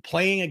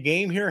playing a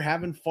game here,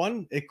 having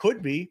fun? It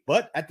could be,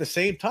 but at the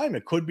same time,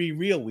 it could be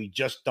real. We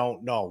just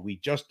don't know. We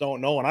just don't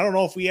know, and I don't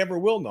know if we ever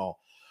will know.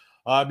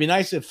 It'd be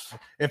nice if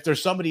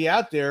there's somebody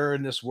out there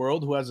in this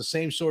world who has the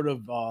same sort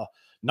of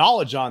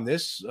knowledge on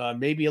this,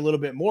 maybe a little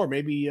bit more,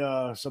 maybe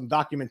some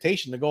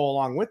documentation to go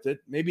along with it.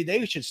 Maybe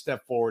they should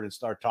step forward and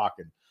start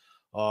talking.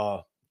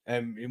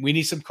 And we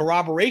need some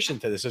corroboration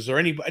to this. Is there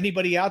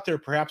anybody out there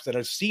perhaps that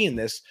is seeing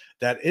this,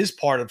 that is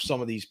part of some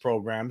of these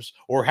programs,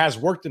 or has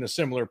worked in a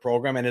similar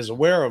program and is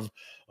aware of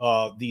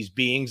these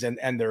beings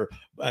and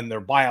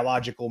their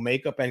biological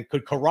makeup, and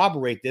could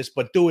corroborate this,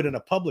 but do it in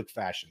a public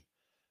fashion?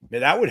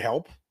 That would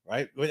help.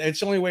 Right.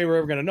 It's the only way we're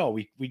ever going to know.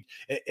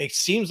 It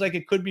seems like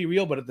it could be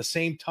real, but at the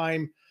same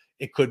time,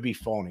 it could be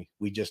phony.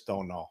 We just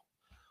don't know.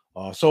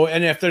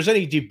 And if there's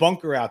any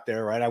debunker out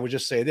there, right, I would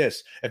just say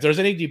this: if there's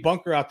any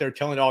debunker out there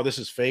telling, "Oh, this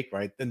is fake,"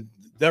 right, then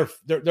they're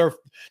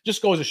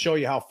just goes to show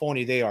you how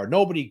phony they are.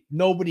 Nobody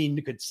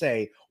could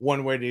say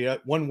one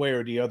way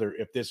or the other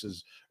if this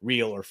is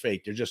real or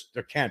fake.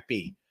 There can't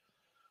be.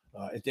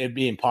 It'd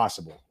be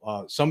impossible.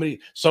 Somebody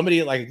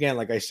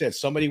like I said,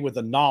 somebody with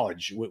a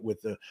knowledge,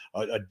 with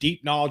a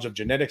deep knowledge of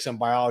genetics and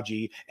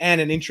biology, and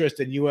an interest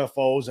in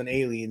UFOs and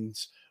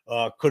aliens,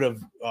 could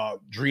have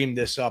dreamed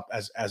this up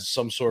as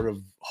some sort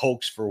of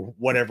hoax for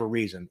whatever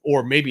reason.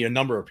 Or maybe a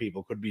number of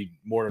people, could be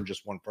more than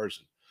just one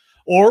person,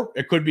 or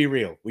it could be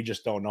real. We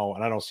just don't know,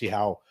 and I don't see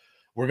how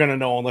we're going to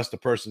know unless the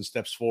person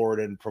steps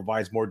forward and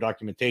provides more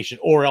documentation,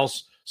 or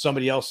else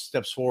somebody else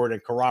steps forward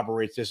and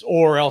corroborates this,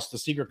 or else the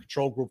secret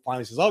control group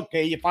finally says,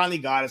 okay, you finally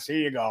got us, here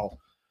you go.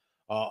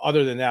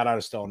 Other than that, I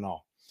just don't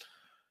know.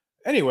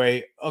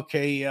 Anyway,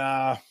 okay,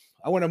 I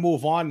want to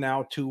move on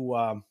now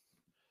to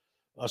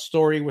a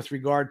story with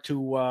regard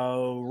to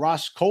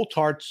Ross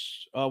Coulthart.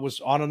 Was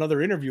on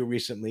another interview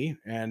recently,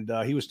 and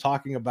he was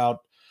talking about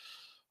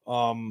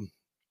a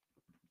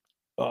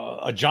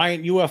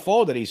giant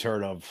UFO that he's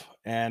heard of.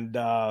 And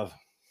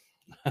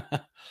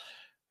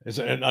is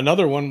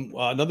another one,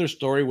 another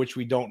story which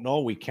we don't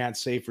know, we can't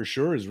say for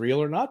sure is real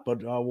or not, but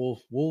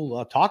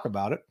we'll talk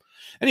about it.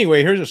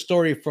 Anyway, here's a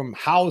story from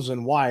Hows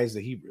and Wise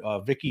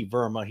that Vicky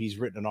Verma, he's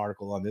written an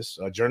article on this.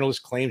 A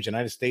journalist claims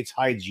United States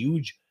hides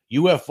huge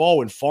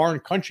UFO in foreign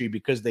country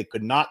because they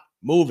could not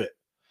move it.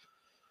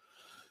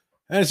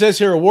 And it says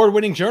here,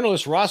 award-winning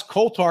journalist Ross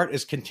Coulthart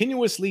is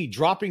continuously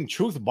dropping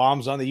truth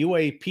bombs on the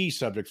UAP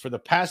subject. For the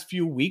past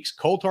few weeks,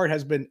 Coulthart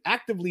has been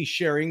actively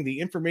sharing the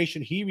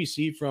information he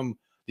received from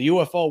the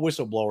UFO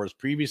whistleblowers.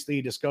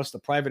 Previously discussed the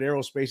private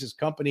aerospace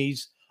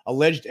company's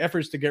alleged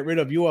efforts to get rid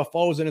of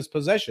UFOs in its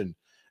possession.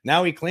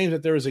 Now he claims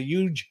that there is a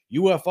huge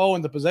UFO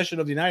in the possession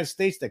of the United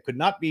States that could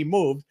not be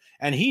moved,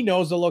 and he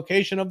knows the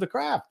location of the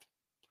craft.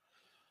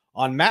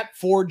 On Matt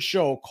Ford's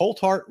show,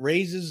 Coulthart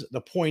raises the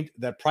point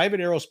that private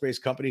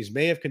aerospace companies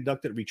may have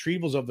conducted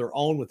retrievals of their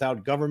own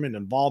without government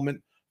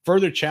involvement,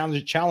 further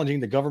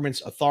challenging the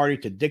government's authority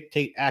to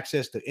dictate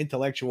access to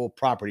intellectual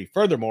property.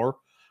 Furthermore,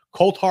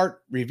 Coulthart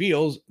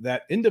reveals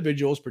that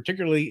individuals,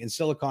 particularly in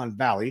Silicon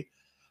Valley,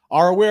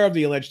 are aware of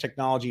the alleged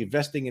technology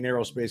investing in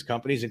aerospace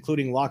companies,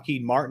 including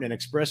Lockheed Martin, and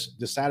express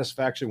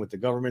dissatisfaction with the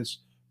government's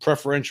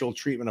preferential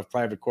treatment of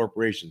private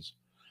corporations.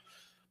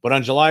 But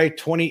on July 8th,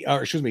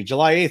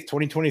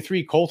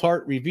 2023,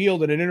 Coulthart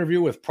revealed in an interview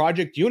with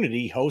Project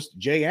Unity host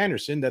Jay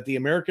Anderson that the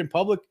American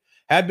public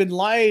had been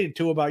lied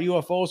to about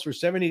UFOs for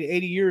 70 to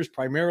 80 years,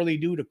 primarily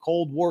due to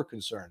Cold War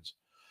concerns.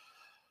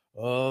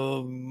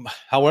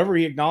 However,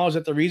 he acknowledged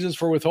that the reasons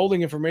for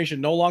withholding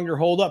information no longer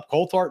hold up.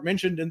 Coulthart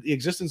mentioned the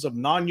existence of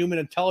non-human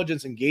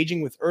intelligence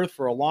engaging with Earth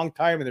for a long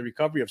time in the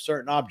recovery of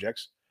certain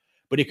objects,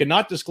 but he could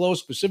not disclose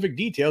specific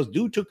details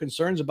due to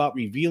concerns about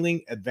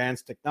revealing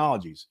advanced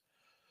technologies.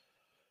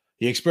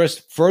 He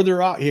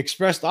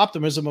expressed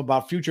optimism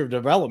about future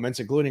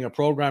developments, including a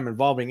program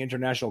involving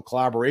international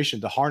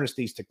collaboration to harness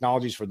these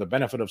technologies for the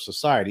benefit of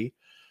society.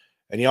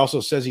 And he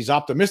also says he's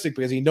optimistic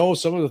because he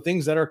knows some of the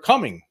things that are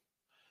coming.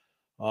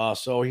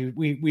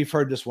 We've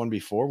heard this one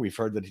before. We've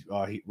heard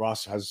that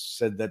Ross has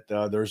said that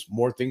there's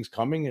more things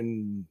coming,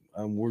 and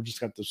we're just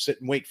going to sit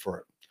and wait for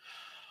it.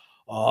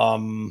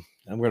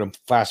 I'm going to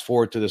fast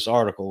forward to this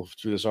article,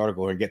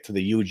 and get to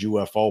the huge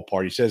UFO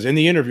part. He says, in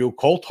the interview,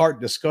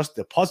 Coulthart discussed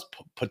the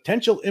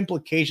potential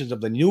implications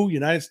of the new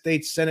United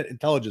States Senate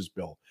intelligence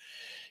bill.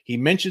 He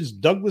mentions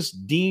Douglas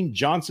Dean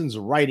Johnson's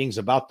writings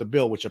about the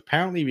bill, which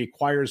apparently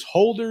requires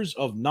holders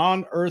of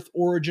non-Earth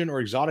origin or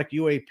exotic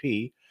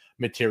UAP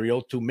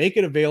material to make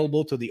it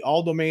available to the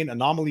All-Domain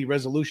Anomaly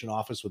Resolution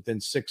Office within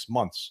 6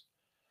 months.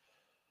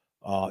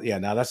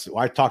 Now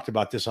I talked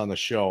about this on the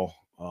show.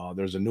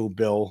 There's a new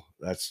bill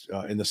that's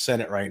in the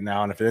Senate right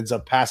now, and if it ends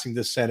up passing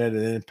the Senate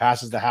and then it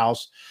passes the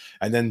House,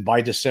 and then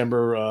by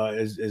December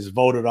is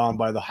voted on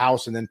by the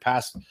House and then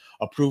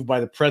approved by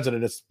the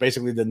president, it's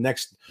basically the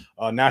next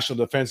National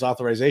Defense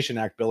Authorization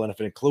Act bill. And if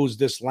it includes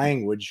this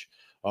language,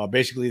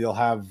 basically it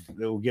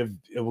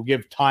will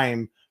give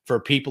time for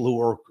people who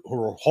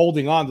are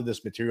holding on to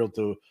this material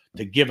to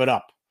give it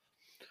up.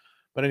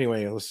 But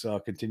anyway, let's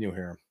continue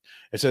here.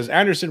 It says,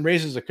 Anderson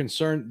raises a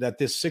concern that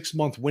this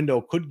 6-month window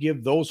could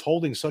give those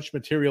holding such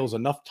materials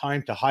enough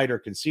time to hide or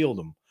conceal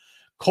them.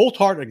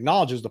 Coulthart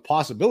acknowledges the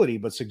possibility,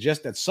 but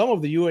suggests that some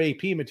of the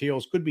UAP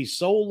materials could be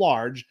so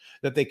large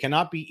that they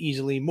cannot be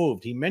easily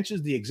moved. He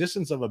mentions the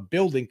existence of a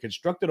building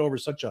constructed over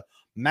such a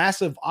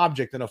massive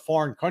object in a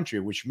foreign country,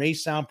 which may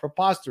sound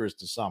preposterous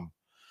to some.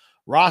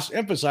 Ross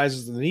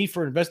emphasizes the need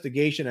for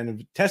investigation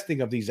and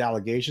testing of these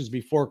allegations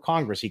before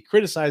Congress. He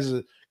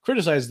criticizes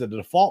the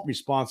default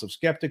response of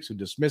skeptics who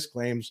dismiss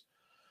claims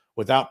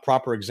without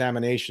proper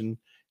examination.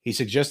 He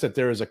suggests that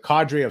there is a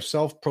cadre of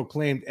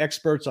self-proclaimed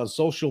experts on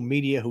social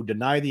media who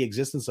deny the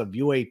existence of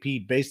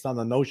UAP based on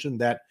the notion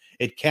that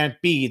it can't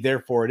be,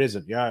 therefore it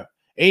isn't. Yeah,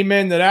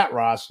 amen to that,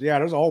 Ross. Yeah,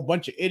 there's a whole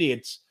bunch of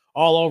idiots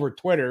all over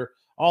Twitter,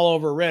 all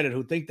over Reddit,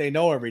 who think they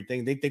know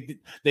everything. They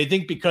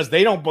think because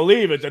they don't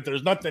believe it that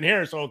there's nothing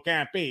here, so it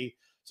can't be.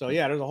 So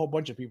yeah, there's a whole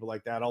bunch of people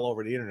like that all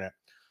over the internet.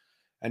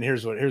 And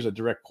here's a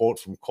direct quote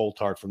from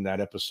Coulthart from that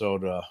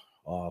episode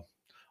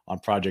on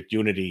Project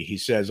Unity. He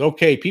says,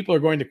 okay, people are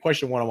going to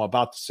question what I'm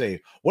about to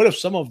say. What if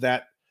some of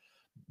that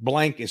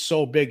blank is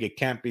so big it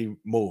can't be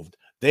moved?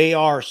 They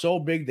are so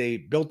big they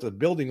built a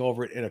building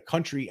over it in a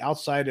country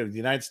outside of the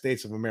United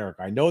States of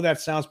America. I know that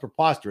sounds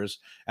preposterous,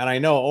 and I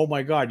know, oh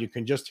my God, you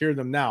can just hear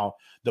them now,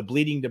 the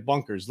bleeding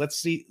debunkers. Let's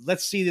see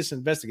this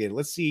investigated.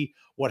 Let's see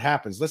what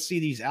happens. Let's see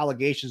these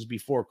allegations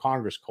before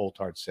Congress,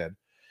 Coulthart said.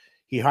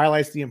 He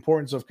highlights the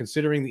importance of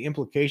considering the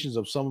implications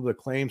of some of the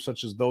claims,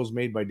 such as those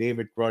made by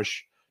David Grush,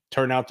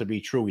 turn out to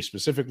be true. He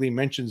specifically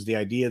mentions the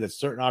idea that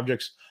certain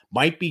objects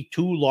might be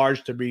too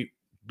large to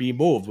be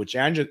moved, which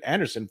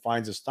Anderson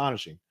finds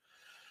astonishing.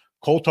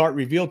 Coulthart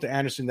revealed to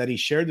Anderson that he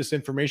shared this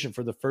information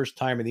for the first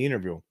time in the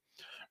interview.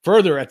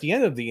 Further, at the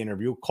end of the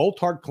interview,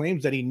 Coulthart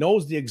claims that he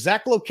knows the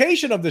exact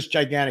location of this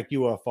gigantic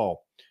UFO.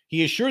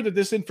 He assured that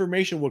this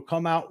information would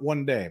come out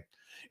one day.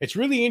 It's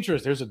really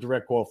interesting. There's a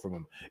direct quote from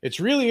him. It's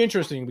really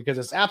interesting because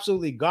it's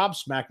absolutely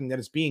gobsmacking that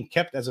it's being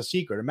kept as a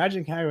secret.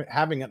 Imagine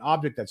having an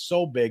object that's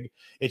so big,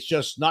 it's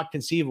just not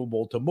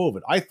conceivable to move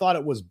it. I thought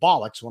it was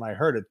bollocks when I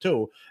heard it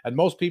too, and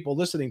most people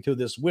listening to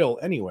this will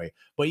anyway.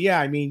 But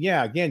yeah,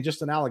 again,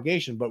 just an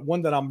allegation, but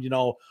one that I'm,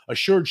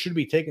 assured should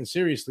be taken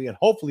seriously and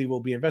hopefully will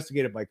be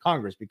investigated by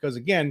Congress. Because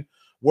again,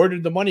 where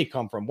did the money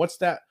come from? What's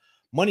that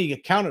money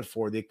accounted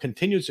for? The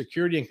continued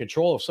security and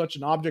control of such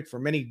an object for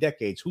many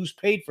decades. Who's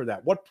paid for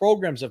that? What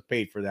programs have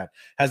paid for that?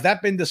 Has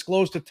that been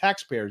disclosed to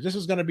taxpayers? This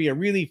is going to be a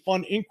really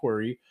fun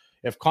inquiry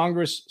if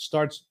Congress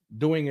starts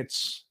doing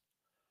its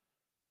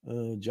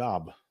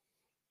job.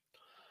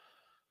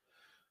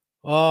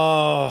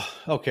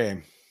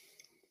 Okay.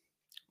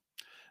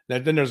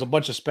 Then there's a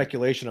bunch of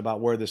speculation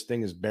about where this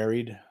thing is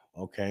buried.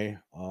 Okay.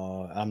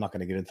 I'm not going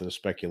to get into the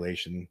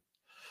speculation.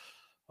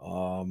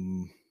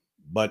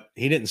 But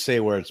he didn't say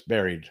where it's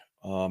buried.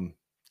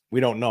 We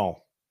don't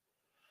know.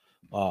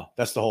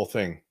 That's the whole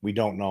thing. We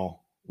don't know.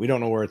 We don't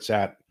know where it's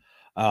at.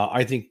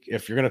 I think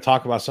if you're going to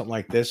talk about something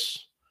like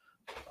this,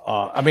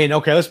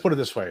 okay, let's put it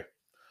this way.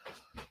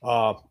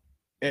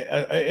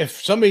 If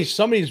somebody's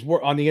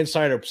on the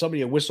inside or a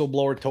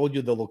whistleblower told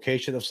you the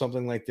location of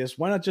something like this,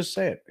 why not just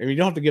say it? I mean, you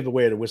don't have to give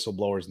away the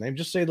whistleblower's name.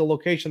 Just say the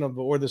location of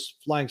where this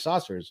flying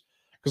saucer is.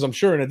 Because I'm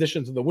sure in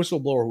addition to the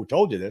whistleblower who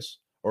told you this,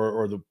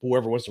 or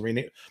whoever wants to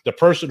rename, the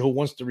person who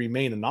wants to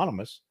remain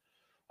anonymous.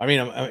 I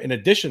mean, in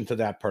addition to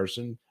that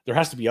person, there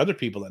has to be other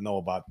people that know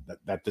about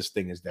that this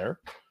thing is there.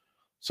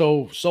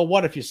 So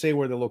what if you say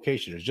where the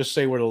location is? Just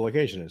say where the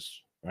location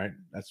is, right?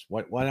 That's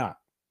why not?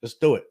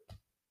 Just do it.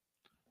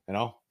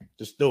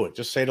 Just do it.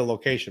 Just say the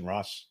location,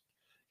 Ross.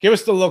 Give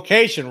us the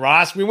location,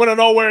 Ross. We want to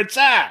know where it's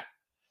at.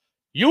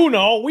 We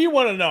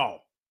want to know.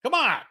 Come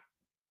on,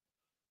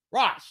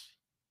 Ross.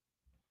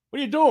 What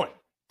are you doing?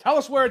 Tell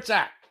us where it's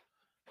at.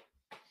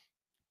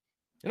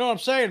 You know what I'm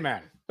saying,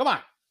 man? Come on.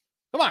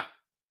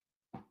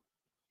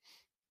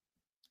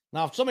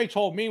 Now, if somebody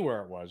told me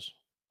where it was,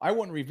 I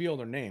wouldn't reveal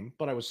their name,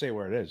 but I would say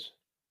where it is.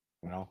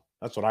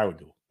 That's what I would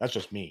do. That's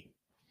just me.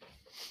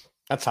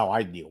 That's how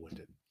I deal with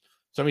it.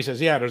 Somebody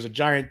says, yeah, there's a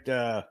giant,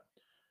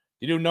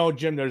 you do know,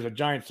 Jim, there's a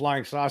giant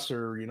flying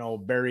saucer,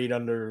 buried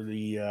under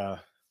the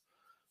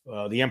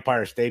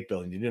Empire State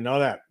Building. Did you know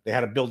that? They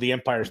had to build the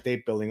Empire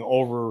State Building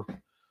over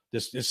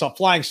this. This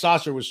flying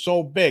saucer was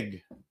so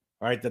big,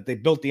 right, that they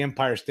built the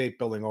Empire State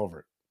Building over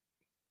it.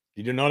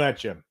 Did you know that,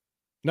 Jim?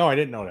 No, I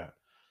didn't know that.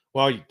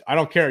 Well, I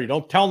don't care. You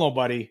don't tell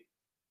nobody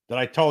that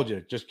I told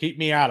you. Just keep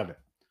me out of it.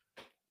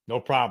 No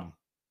problem.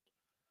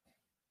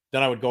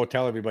 Then I would go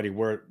tell everybody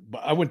where, but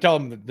I wouldn't tell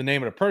them the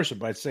name of the person,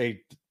 but I'd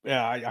say,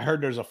 yeah, I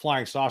heard there's a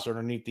flying saucer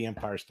underneath the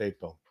Empire State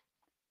Building.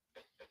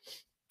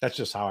 That's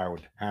just how I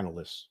would handle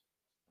this.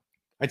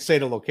 I'd say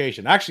the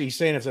location. Actually, he's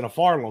saying it's in a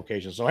foreign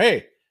location. So, hey,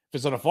 if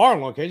it's in a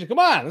foreign location, come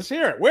on, let's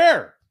hear it.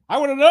 Where? I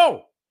want to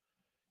know.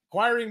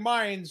 Inquiring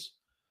minds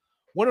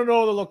want to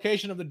know the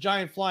location of the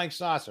giant flying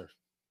saucer.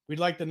 We'd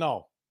like to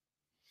know.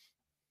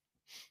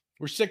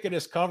 We're sick of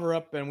this cover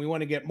up and we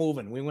want to get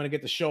moving. We want to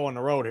get the show on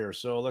the road here.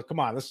 So come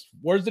on,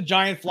 where's the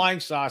giant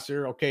flying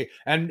saucer? Okay.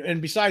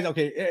 And besides,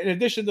 okay, in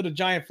addition to the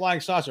giant flying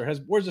saucer,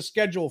 where's the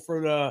schedule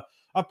for the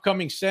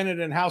upcoming Senate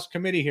and House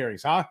committee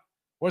hearings? Huh?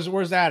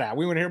 Where's that at?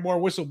 We want to hear more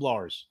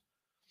whistleblowers.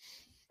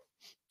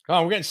 Come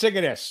on, we're getting sick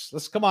of this.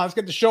 Let's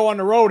get the show on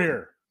the road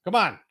here. Come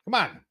on.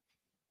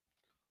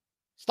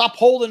 Stop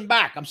holding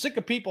back. I'm sick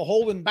of people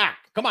holding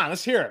back. Come on,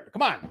 let's hear it.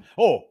 Come on.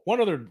 Oh, one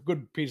other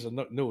good piece of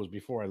news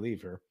before I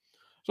leave here.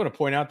 I just want to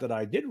point out that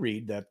I did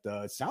read that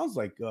it sounds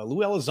like Lou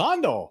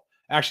Elizondo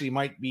actually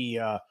might be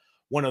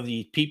one of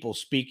the people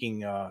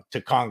speaking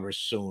to Congress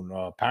soon,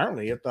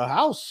 apparently at the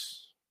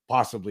House,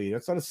 possibly.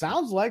 That's what it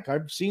sounds like.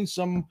 I've seen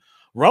some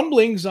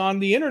rumblings on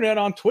the internet,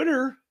 on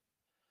Twitter.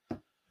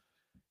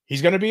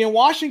 He's going to be in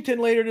Washington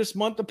later this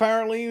month,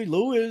 apparently.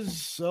 Lou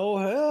is.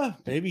 So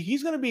maybe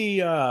he's going to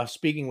be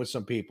speaking with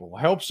some people.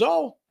 I hope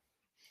so.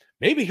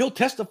 Maybe he'll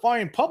testify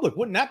in public.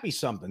 Wouldn't that be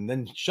something?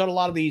 Then shut a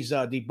lot of these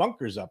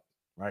debunkers up.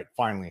 Right,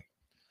 finally.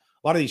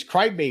 A lot of these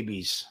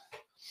crybabies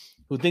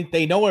who think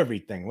they know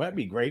everything. Well, that'd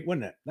be great,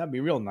 wouldn't it? That'd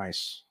be real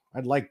nice.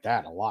 I'd like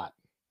that a lot.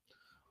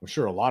 I'm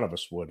sure a lot of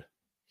us would.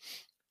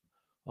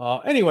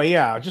 Anyway,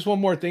 yeah, just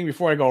one more thing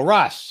before I go.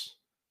 Russ,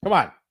 come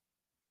on.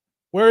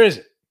 Where is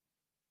it?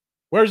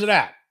 Where's it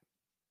at?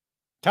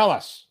 Tell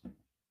us.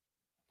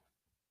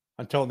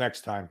 Until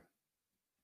next time.